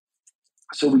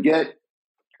 So we get,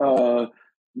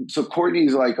 so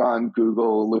Courtney's like on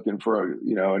Google looking for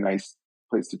a nice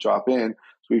place to drop in.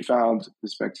 So we found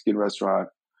this Mexican restaurant,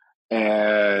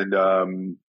 and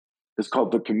it's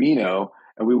called The Camino.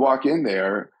 And we walk in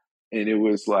there, and it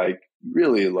was like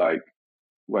really like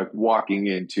walking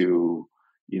into,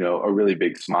 a really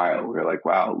big smile. We're like,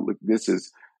 wow, look, this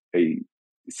is a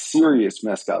serious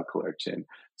mezcal collection.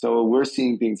 So we're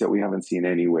seeing things that we haven't seen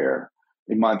anywhere.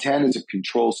 In Montana, it's a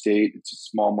control state. It's a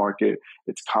small market.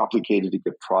 It's complicated to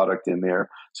get product in there.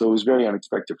 So it was very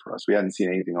unexpected for us. We hadn't seen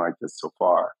anything like this so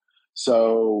far.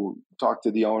 So talked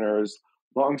to the owners.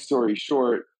 Long story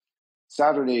short,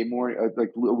 Saturday morning,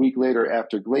 like a week later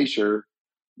after Glacier,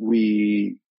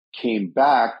 we came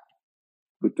back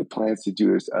with the plans to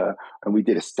do this, and we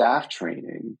did a staff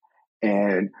training.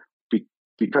 And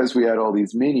because we had all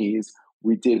these minis,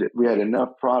 we had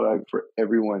enough product for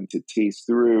everyone to taste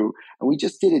through. And we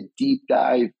just did a deep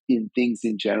dive in things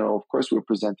in general. Of course, we were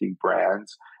presenting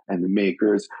brands and the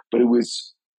makers, but it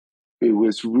was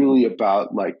really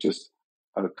about like just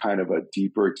a kind of a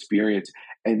deeper experience.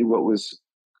 And what was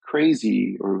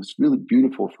crazy, or it was really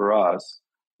beautiful for us,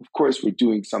 of course, we're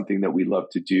doing something that we love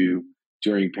to do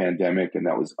during pandemic, and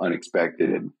that was unexpected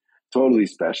and totally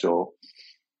special.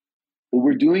 But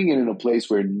we're doing it in a place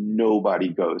where nobody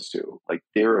goes to. Like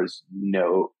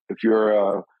if you're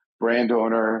a brand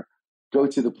owner, go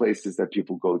to the places that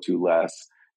people go to less,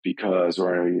 because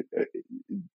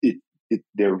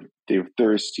they're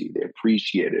thirsty, they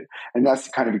appreciate it. And that's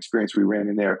the kind of experience we ran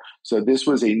in there. So this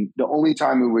was the only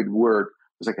time it would work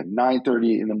was like at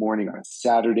 9:30 in the morning on a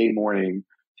Saturday morning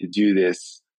to do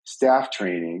this staff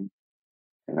training.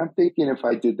 And I'm thinking if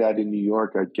I did that in New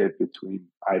York, I'd get between,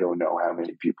 I don't know how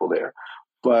many people there,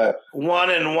 but 1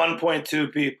 and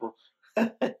 1.2 people.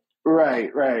 Right.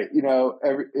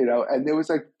 And there was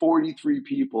like 43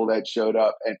 people that showed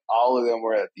up, and all of them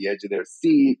were at the edge of their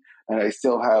seat. And I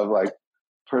still have like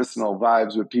personal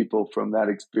vibes with people from that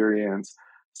experience.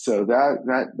 So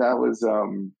that was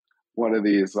one of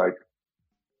these like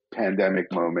pandemic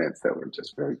moments that were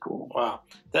just very cool. Wow.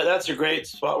 That's a great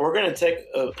spot. We're going to take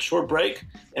a short break,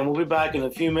 and we'll be back in a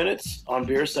few minutes on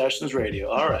Beer Sessions Radio.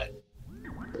 All right.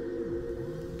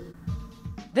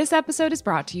 This episode is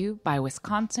brought to you by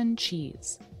Wisconsin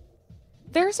Cheese.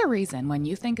 There's a reason when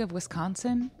you think of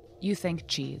Wisconsin, you think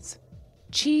cheese.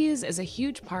 Cheese is a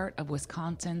huge part of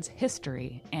Wisconsin's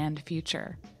history and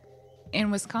future.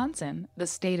 In Wisconsin, the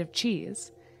state of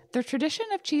cheese, the tradition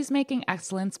of cheese-making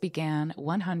excellence began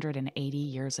 180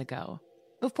 years ago.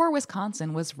 before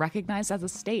Wisconsin was recognized as a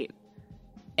state.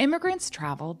 Immigrants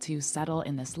traveled to settle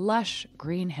in this lush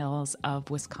green hills of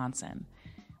Wisconsin,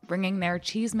 bringing their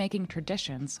cheese-making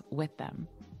traditions with them.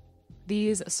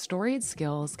 These storied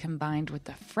skills, combined with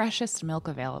the freshest milk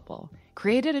available,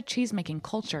 created a cheese-making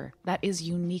culture that is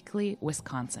uniquely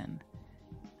Wisconsin.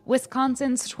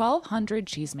 Wisconsin's 1,200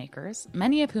 cheesemakers,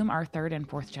 many of whom are third and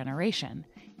fourth generation,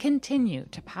 continue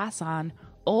to pass on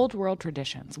old world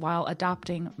traditions while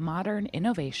adopting modern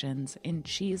innovations in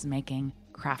cheese-making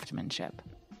craftsmanship.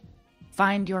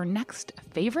 Find your next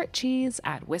favorite cheese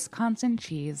at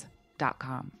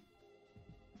wisconsincheese.com.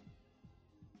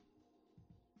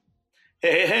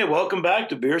 Hey, welcome back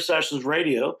to Beer Sessions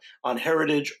Radio on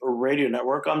Heritage Radio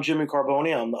Network. I'm Jimmy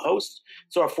Carboni. I'm the host.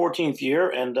 It's our 14th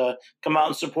year, and come out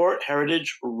and support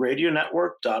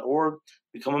heritageradionetwork.org.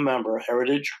 Become a member,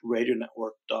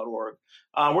 heritageradionetwork.org.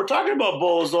 We're talking about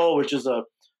Bolazol, which is the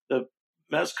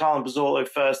Mezcal and Pozole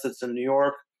Fest that's in New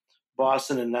York,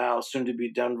 Boston, and now soon to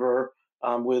be Denver,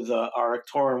 with Arik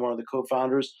Torin, one of the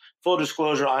co-founders. Full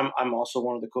disclosure, I'm also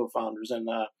one of the co-founders, and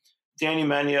Danny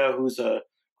Menia, who's a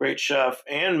great chef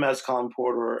and mezcal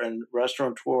importer and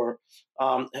restaurateur,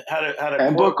 had a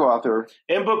and quote,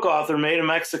 book author made in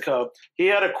Mexico. He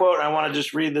had a quote, and I want to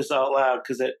just read this out loud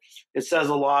because it says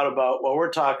a lot about what we're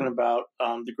talking about,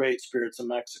 the great spirits of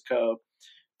Mexico.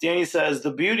 Danny says,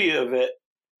 the beauty of it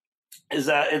is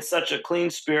that it's such a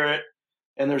clean spirit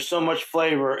and there's so much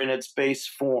flavor in its base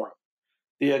form.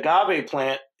 The agave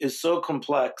plant is so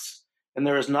complex and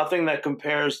there is nothing that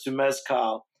compares to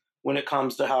mezcal when it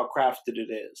comes to how crafted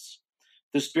it is.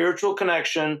 The spiritual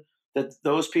connection that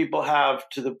those people have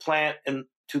to the plant and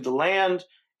to the land,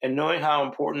 and knowing how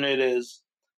important it is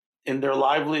in their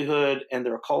livelihood and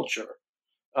their culture.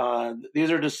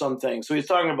 These are just some things. So he's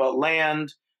talking about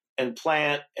land and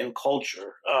plant and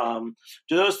culture. Do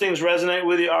those things resonate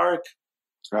with you, Arik?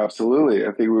 Absolutely.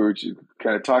 I think we were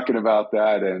kind of talking about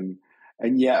that, and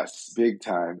yes, big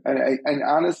time. And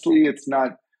honestly, it's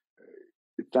not.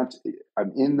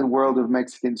 I'm in the world of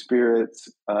Mexican spirits,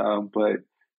 but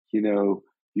you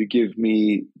give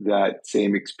me that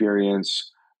same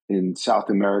experience in South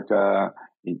America,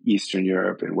 in Eastern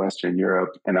Europe, in Western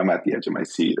Europe, and I'm at the edge of my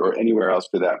seat, or anywhere else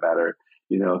for that matter.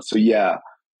 So yeah,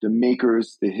 the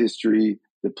makers, the history,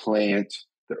 the plant,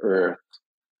 the earth,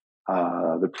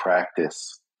 the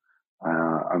practice.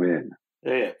 I'm in.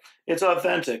 Yeah, it's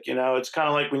authentic. It's kind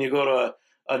of like when you go to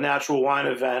a natural wine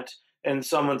event and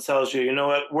someone tells you, you know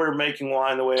what, we're making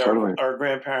wine the way our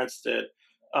grandparents did.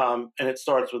 And it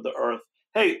starts with the earth.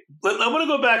 Hey, I want to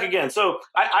go back again. So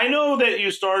I know that you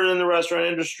started in the restaurant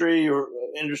industry, you're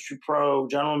industry pro,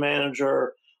 general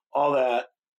manager, all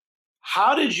that.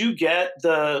 How did you get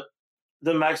the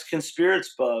Mexican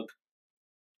spirits bug?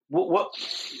 What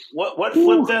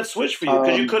flipped that switch for you?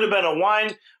 Because you could have been a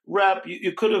wine rep.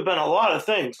 You could have been a lot of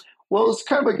things. Well, it's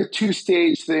kind of like a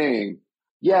two-stage thing.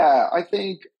 Yeah, I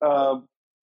think, some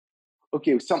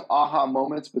aha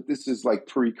moments, but this is like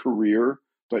pre-career.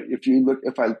 But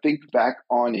if I think back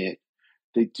on it,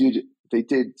 they did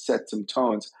set some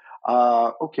tones.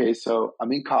 So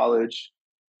I'm in college.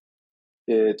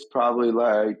 It's probably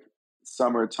like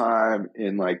summertime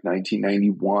in like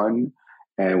 1991,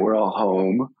 and we're all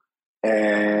home.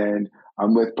 And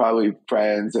I'm with probably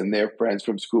friends and their friends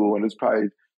from school, and it's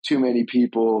probably too many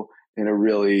people in a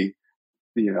really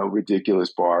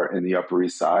ridiculous bar in the Upper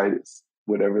East Side,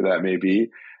 whatever that may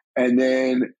be. And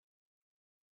then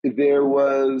there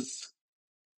was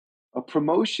a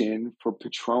promotion for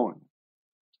Patron.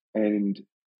 And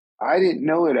I didn't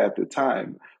know it at the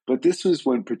time, but this was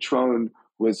when Patron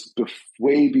was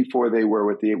way before they were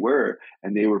what they were.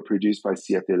 And they were produced by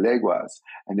Siete Leguas,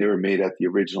 and they were made at the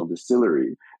original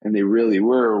distillery. And they really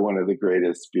were one of the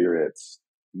greatest spirits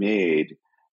made.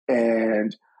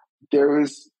 And there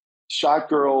was shot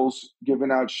girls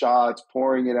giving out shots,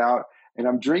 pouring it out, and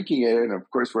I'm drinking it. And of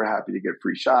course, we're happy to get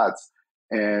free shots.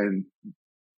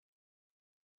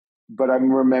 But I'm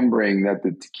remembering that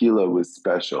the tequila was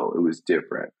special. It was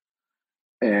different.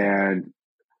 And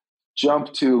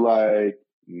jump to like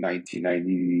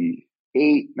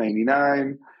 1998,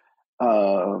 99.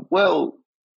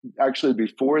 Actually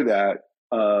before that,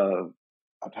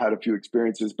 I've had a few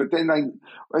experiences, but then I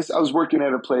was working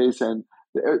at a place, and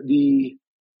the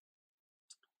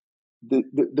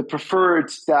preferred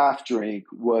staff drink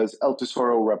was El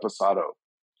Tesoro Reposado.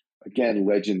 Again,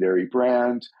 legendary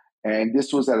brand. And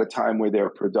this was at a time where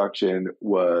their production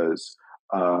was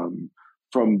from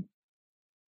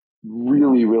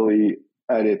really, really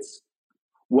at its,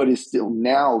 what is still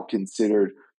now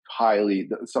considered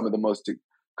some of the most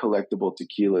collectible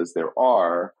tequilas there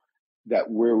are. that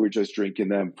we were just drinking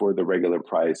them for the regular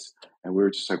price. And we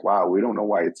were just like, wow, we don't know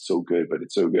why it's so good, but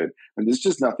it's so good. And there's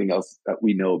just nothing else that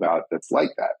we know about that's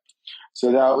like that.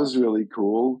 So that was really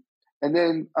cool. And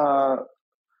then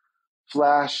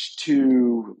flash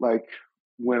to like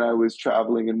when I was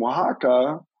traveling in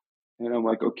Oaxaca, and I'm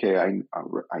like, okay, I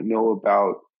know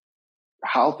about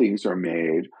how things are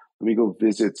made. Let me go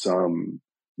visit some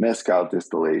mezcal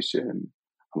distillation.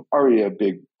 I'm already a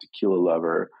big tequila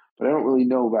lover, but I don't really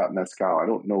know about mezcal. I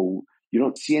don't know. You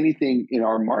don't see anything in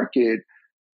our market.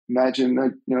 Imagine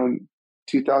that,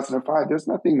 2005, there's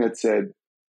nothing that said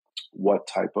what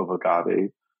type of agave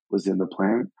was in the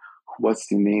plant, what's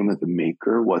the name of the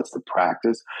maker, what's the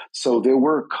practice. So there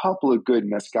were a couple of good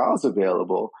mezcals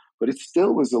available, but it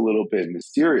still was a little bit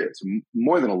mysterious,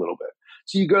 more than a little bit.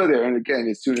 So you go there, and again,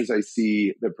 as soon as I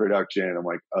see the production, I'm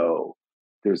like, oh,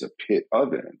 there's a pit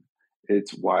oven.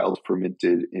 It's wild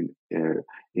fermented in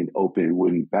open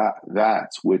wooden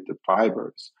vats with the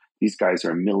fibers. These guys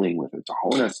are milling with a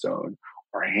Tahona stone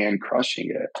or hand crushing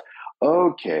it.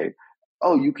 Okay.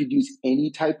 Oh, you could use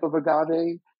any type of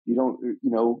agave. You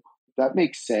don't, that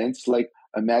makes sense. Like,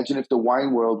 imagine if the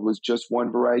wine world was just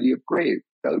one variety of grape.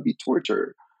 That would be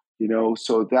torture,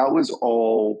 So that was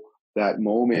all that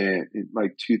moment in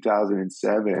like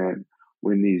 2007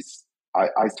 when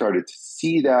I started to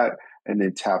see that and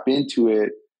then tap into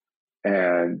it.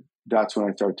 And that's when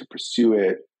I started to pursue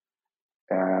it.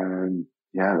 And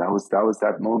yeah, that was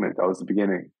that moment. That was the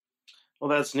beginning. Well,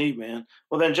 that's neat, man.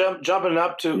 Well, then jumping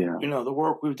up to, Yeah. the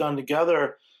work we've done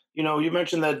together, you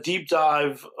mentioned that deep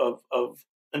dive of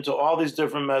into all these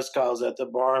different mezcals at the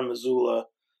bar in Missoula,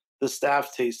 the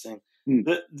staff tasting.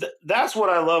 That's what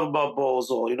I love about Bowl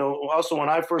Azul. Also when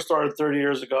I first started 30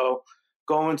 years ago,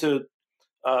 going to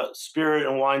spirit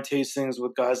and wine tastings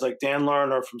with guys like Dan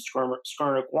Lerner from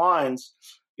Skurnik Wines,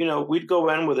 we'd go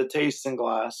in with a tasting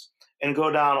glass and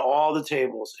go down all the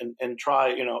tables and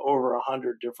try, over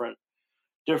 100 different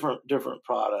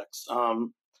products.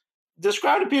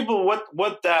 Describe to people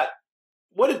what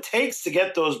it takes to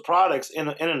get those products in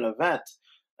an event.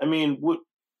 I mean,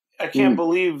 I can't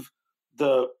believe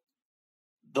the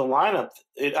lineup.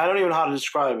 I don't even know how to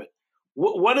describe it.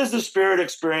 What is the spirit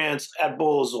experience at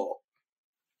Bowl Azul?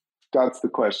 That's the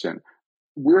question.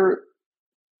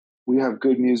 We have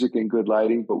good music and good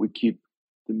lighting, but we keep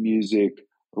the music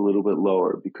a little bit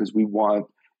lower because we want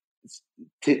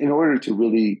in order to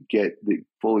really get the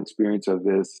full experience of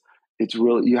this, it's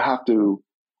really, you have to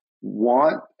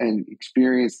want and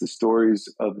experience the stories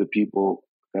of the people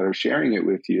that are sharing it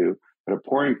with you, that are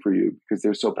pouring for you, because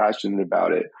they're so passionate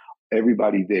about it.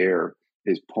 Everybody there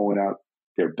is pulling out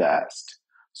their best.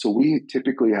 So we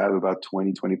typically have about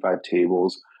 20, 25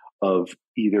 tables of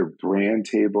either brand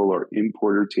table or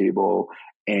importer table.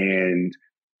 And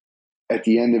at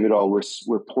the end of it all,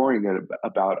 we're pouring at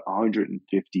about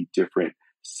 150 different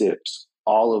sips,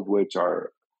 all of which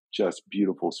are just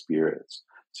beautiful spirits.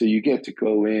 So you get to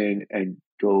go in and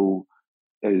go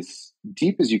as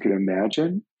deep as you can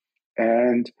imagine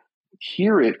and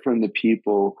hear it from the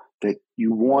people that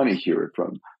you want to hear it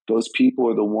from. Those people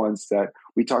are the ones that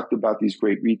we talked about, these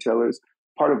great retailers.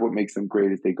 Part of what makes them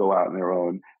great is they go out on their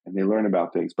own and they learn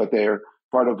about things, but they're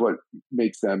part of what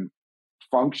makes them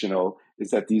functional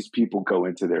is that these people go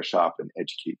into their shop and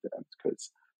educate them,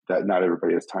 because that not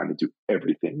everybody has time to do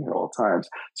everything at all times.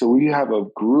 So we have a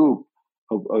group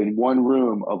in one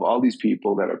room of all these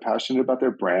people that are passionate about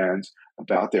their brands,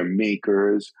 about their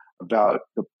makers, about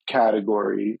the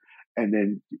category, and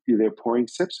then they're pouring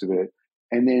sips of it.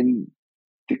 And then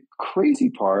the crazy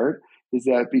part is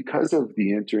that because of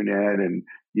the internet and,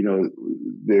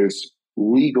 there's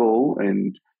legal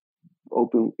and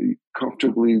open,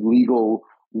 comfortably legal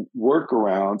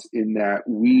workarounds in that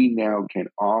we now can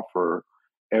offer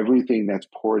everything that's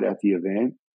poured at the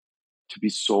event to be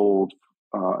sold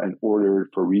and ordered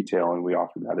for retail, and we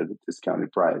offer that at a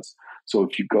discounted price. So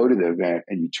if you go to the event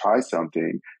and you try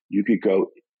something, you could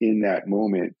go in that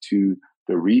moment to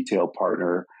the retail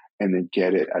partner and then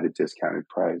get it at a discounted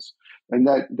price. And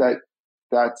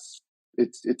that's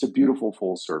it's a beautiful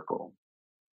full circle.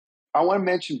 I want to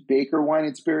mention Baker Wine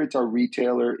and Spirits, our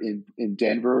retailer in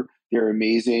Denver. They're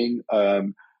amazing.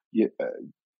 Again,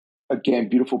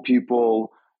 beautiful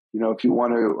people. If you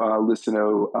want to listen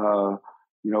to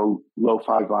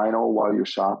lo-fi vinyl while you're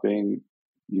shopping,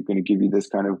 you're going to give you this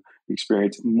kind of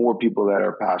experience. More people that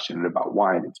are passionate about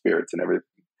wine and spirits and everything.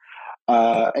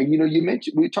 And you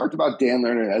mentioned, we talked about Dan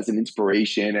Lerner as an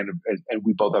inspiration, and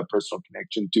we both have personal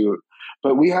connection to it.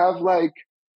 But we have like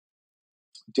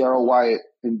Daryl Wyatt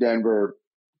in Denver,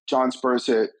 John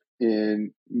Spursett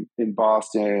in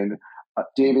Boston,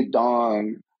 David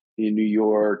Dong in New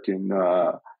York, and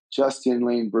Justin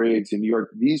Lane Briggs in New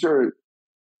York. These are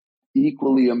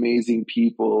equally amazing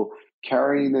people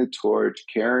carrying the torch,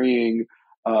 carrying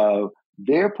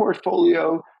their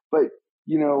portfolio, but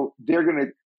they're going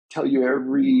to tell you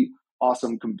every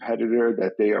awesome competitor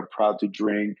that they are proud to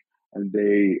drink and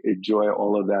they enjoy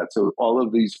all of that. So all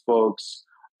of these folks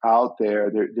out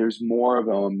there's more of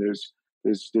them.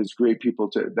 There's great people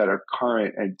that are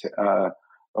current and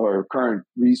or current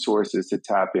resources to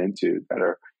tap into that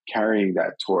are carrying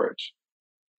that torch.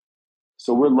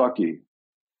 So we're lucky.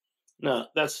 No,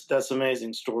 that's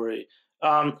amazing story.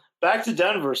 Back to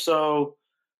Denver. So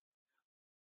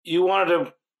you wanted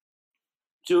to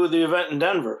do the event in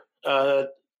Denver.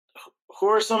 Who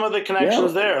are some of the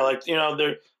connections there? Like,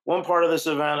 there one part of this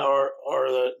event are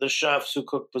the chefs who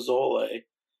cook pozole.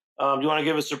 Do you want to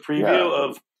give us a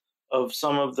preview of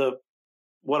some of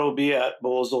what will be at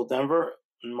Bolazol Denver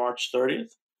on March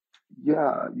 30th?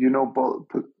 Yeah,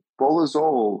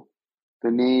 Bolazol,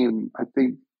 the name, I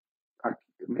think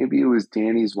maybe it was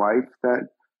Danny's wife that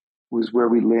was where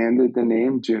we landed the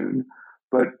name June.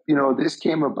 But, this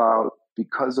came about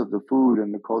because of the food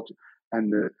and the culture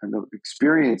and the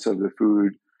experience of the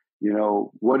food.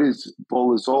 What is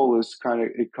Bolazol is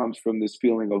it comes from this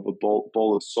feeling of a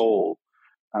bowl of soul,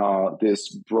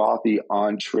 this brothy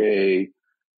entree,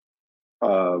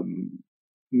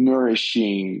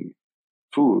 nourishing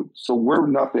food. So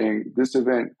this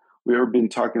event, we've been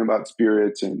talking about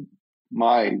spirits and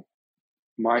my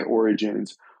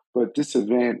origins, but this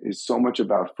event is so much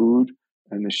about food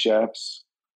and the chefs.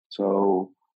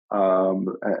 So, and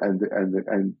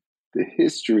the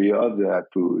history of that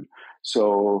food.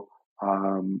 So,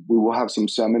 we will have some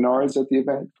seminars at the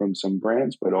event from some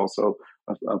brands, but also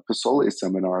a pozole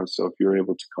seminar. So if you're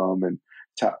able to come and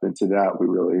tap into that,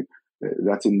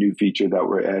 that's a new feature that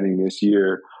we're adding this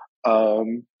year.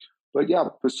 But yeah,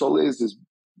 pozole is this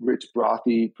rich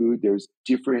brothy food. There's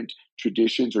different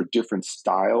traditions or different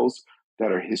styles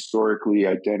that are historically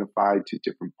identified to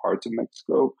different parts of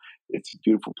Mexico. It's a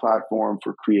beautiful platform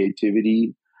for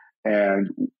creativity. And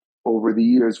over the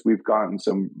years, we've gotten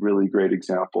some really great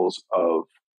examples of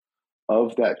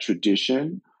that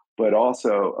tradition, but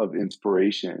also of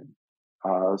inspiration.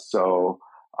 So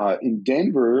in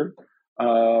Denver,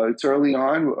 it's early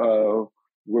on.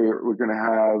 We're going to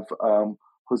have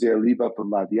Jose Oliva from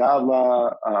La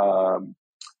Diabla,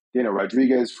 Dana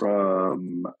Rodriguez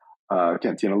from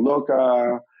Cantina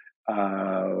Loca,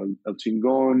 El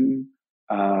Chingon.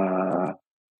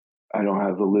 I don't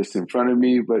have the list in front of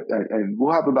me, and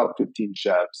we'll have about 15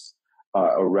 chefs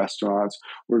or restaurants.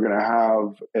 We're going to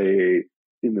have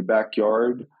in the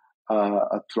backyard,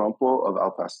 a trompo of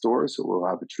al pastor. So we'll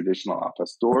have a traditional al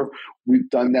pastor. We've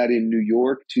done that in New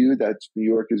York too. New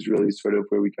York is really sort of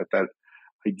where we got that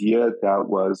idea. That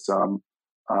was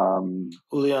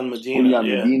Julian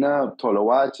Medina of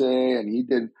Toloache, and he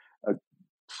did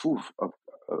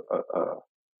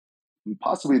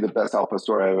possibly the best al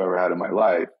pastor I've ever had in my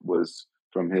life was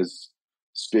from his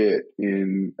spit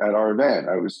at our event.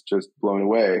 I was just blown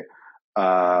away.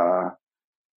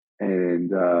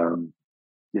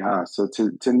 So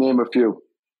to name a few.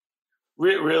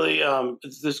 Really,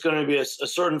 there's going to be a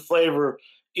certain flavor.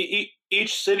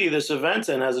 Each city this event's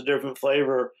in has a different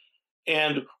flavor.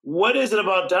 And what is it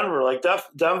about Denver? Like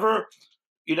Denver,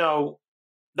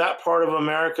 that part of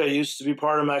America used to be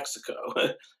part of Mexico.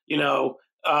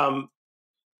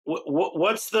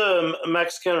 What's the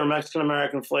Mexican or Mexican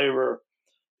American flavor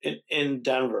in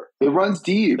Denver? It runs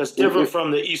deep. That's different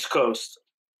from the East Coast.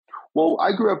 Well,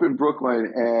 I grew up in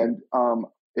Brooklyn, and I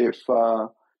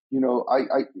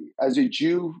as a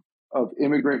Jew of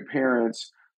immigrant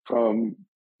parents from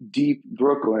deep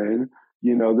Brooklyn,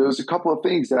 there was a couple of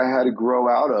things that I had to grow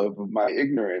out of my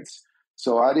ignorance.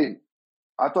 So I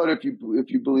thought if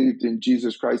you believed in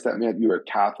Jesus Christ, that meant you were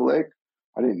Catholic.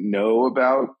 I didn't know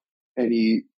about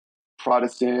any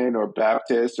Protestant or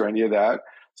Baptist or any of that.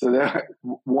 So that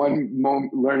one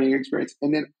learning experience.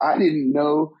 And then I didn't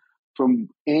know from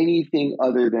anything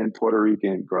other than Puerto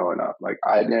Rican growing up. Like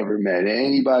I'd never met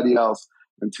anybody else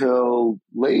until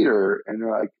later. And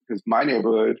because my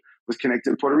neighborhood was connected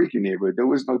to the Puerto Rican neighborhood. There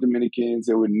was no Dominicans.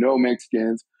 There were no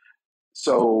Mexicans.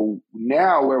 So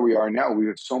now where we are now, we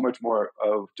have so much more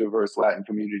of diverse Latin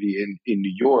community in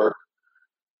New York.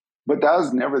 But that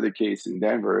was never the case in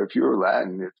Denver. If you're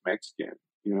Latin, it's Mexican.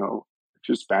 If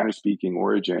you're Spanish-speaking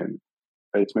origin,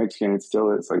 it's Mexican. It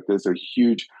still is. Like there's a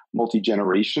huge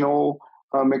multi-generational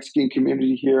Mexican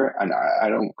community here, and I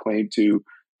don't claim to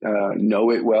know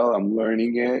it well. I'm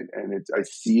learning it, and I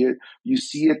see it. You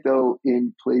see it though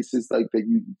in places like that.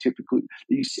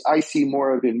 I see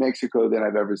more of in Mexico than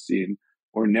I've ever seen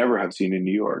or never have seen in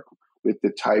New York, with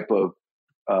the type of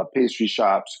pastry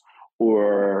shops,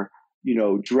 or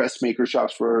dressmaker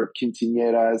shops for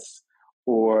quinceañeras,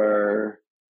 or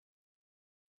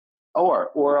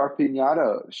our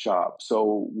piñata shop.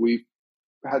 So we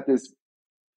had this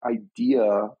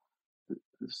idea.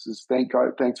 This is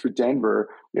thanks for Denver.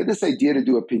 We had this idea to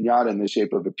do a piñata in the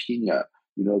shape of a piña,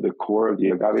 the core of the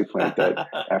agave plant that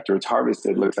after it's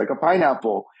harvested looks like a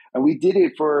pineapple. And we did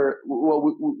it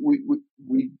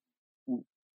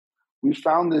we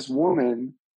found this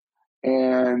woman,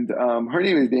 and her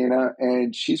name is Dana,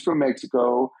 and she's from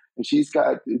Mexico, and she's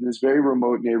got, in this very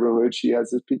remote neighborhood, she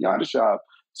has this piñata shop.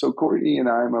 So Courtney and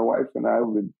I, my wife and I,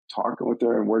 have been talking with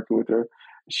her and working with her.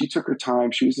 She took her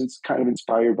time. She was kind of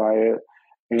inspired by it,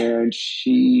 and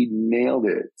she nailed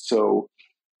it. So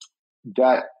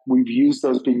that we've used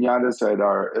those piñatas at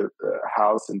our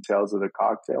house in Tales of the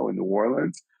Cocktail in New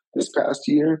Orleans this past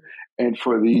year. And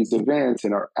for these events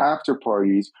and our after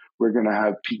parties, we're going to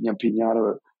have Piña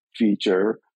Piñata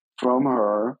feature from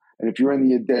her. And if you're in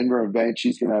the Denver event,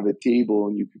 she's going to have a table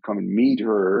and you can come and meet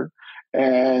her.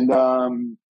 And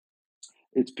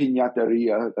it's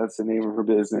Piñateria. That's the name of her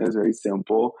business. Very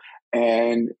simple.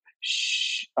 And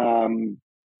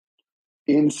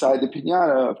inside the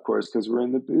piñata, of course, because we're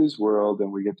in the booze world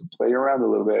and we get to play around a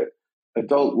little bit,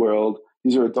 adult world,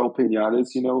 these are adult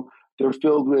piñatas, they're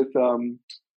filled with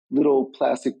little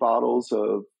plastic bottles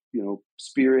of,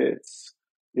 spirits,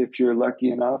 if you're lucky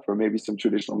enough, or maybe some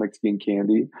traditional Mexican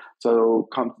candy. So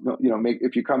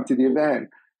if you come to the event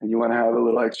and you want to have a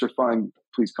little extra fun,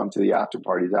 please come to the after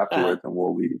parties afterwards, and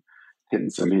we'll be hitting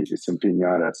some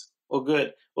piñatas. Well,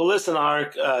 good. Well, listen,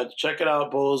 Arik, check it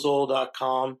out,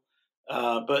 bolazol.com.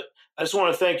 But I just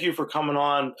want to thank you for coming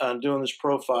on and doing this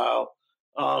profile.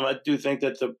 I do think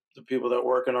that the people that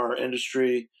work in our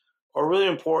industry are really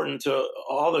important to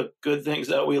all the good things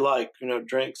that we like,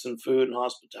 drinks and food and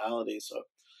hospitality. So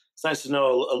it's nice to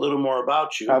know a little more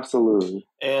about you. Absolutely.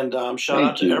 And shout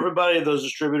out to everybody, those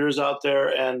distributors out there.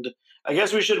 And I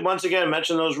guess we should once again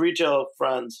mention those retail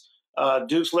friends,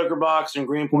 Duke's Liquor Box in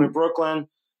Greenpoint, Brooklyn,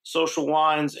 Social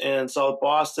Wines in South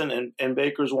Boston, and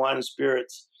Baker's Wine and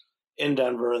Spirits in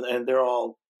Denver, and they're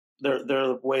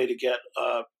the way to get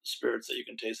spirits that you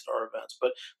can taste at our events.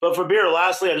 But for beer,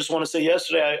 lastly, I just want to say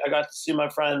yesterday I got to see my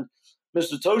friend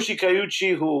Mr. Toshi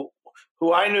Kayuchi, who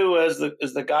I knew as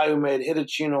the guy who made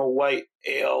Hitachino White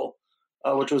Ale,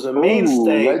 which was a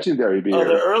mainstay, legendary beer,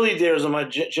 the early days of my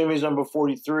Jimmy's Number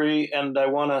 43, and I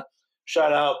want to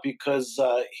shout out because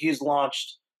he's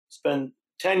launched. It's been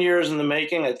 10 years in the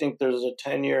making. I think there's a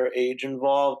 10-year age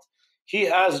involved. He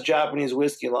has a Japanese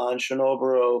whiskey line,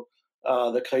 Shinoburo,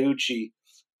 the Kayuchi,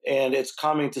 and it's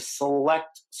coming to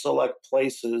select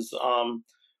places.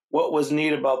 What was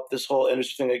neat about this whole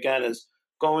industry thing, again, is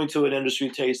going to an industry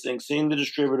tasting, seeing the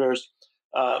distributors,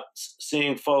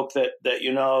 seeing folk that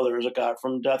there's a guy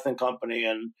from Death and Company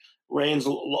and Rain's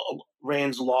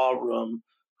Law Room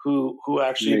who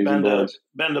actually been to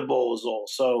Bolazol.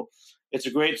 So it's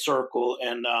a great circle.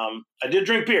 And I did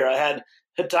drink beer. I had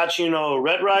Hitachino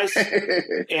Red Rice,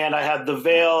 and I had the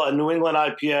Veil, a New England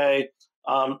IPA,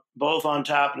 both on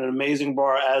tap in an amazing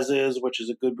bar, As Is, which is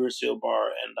a Good Brew Seal bar.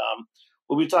 And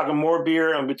we'll be talking more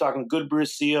beer, and we'll be talking Good Brew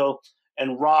Seal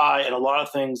and rye and a lot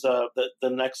of things the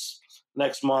next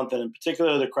month, and in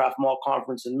particular the Craft Malt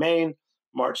Conference in Maine,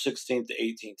 March 16th to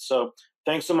 18th. So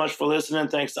thanks so much for listening.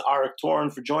 Thanks to Arik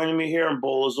Torn for joining me here on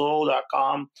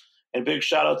bolazol.com. And big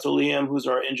shout out to Liam, who's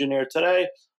our engineer today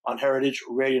on Heritage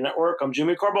Radio Network. I'm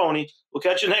Jimmy Carboni. We'll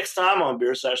catch you next time on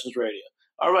Beer Sessions Radio.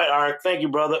 All right, Arik. Thank you,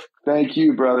 brother. Thank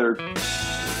you, brother.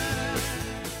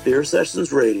 Beer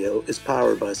Sessions Radio is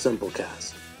powered by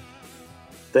Simplecast.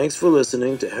 Thanks for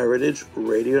listening to Heritage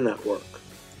Radio Network.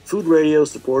 Food radio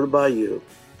supported by you.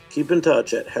 Keep in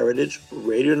touch at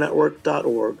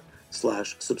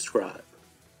heritageradionetwork.org/subscribe.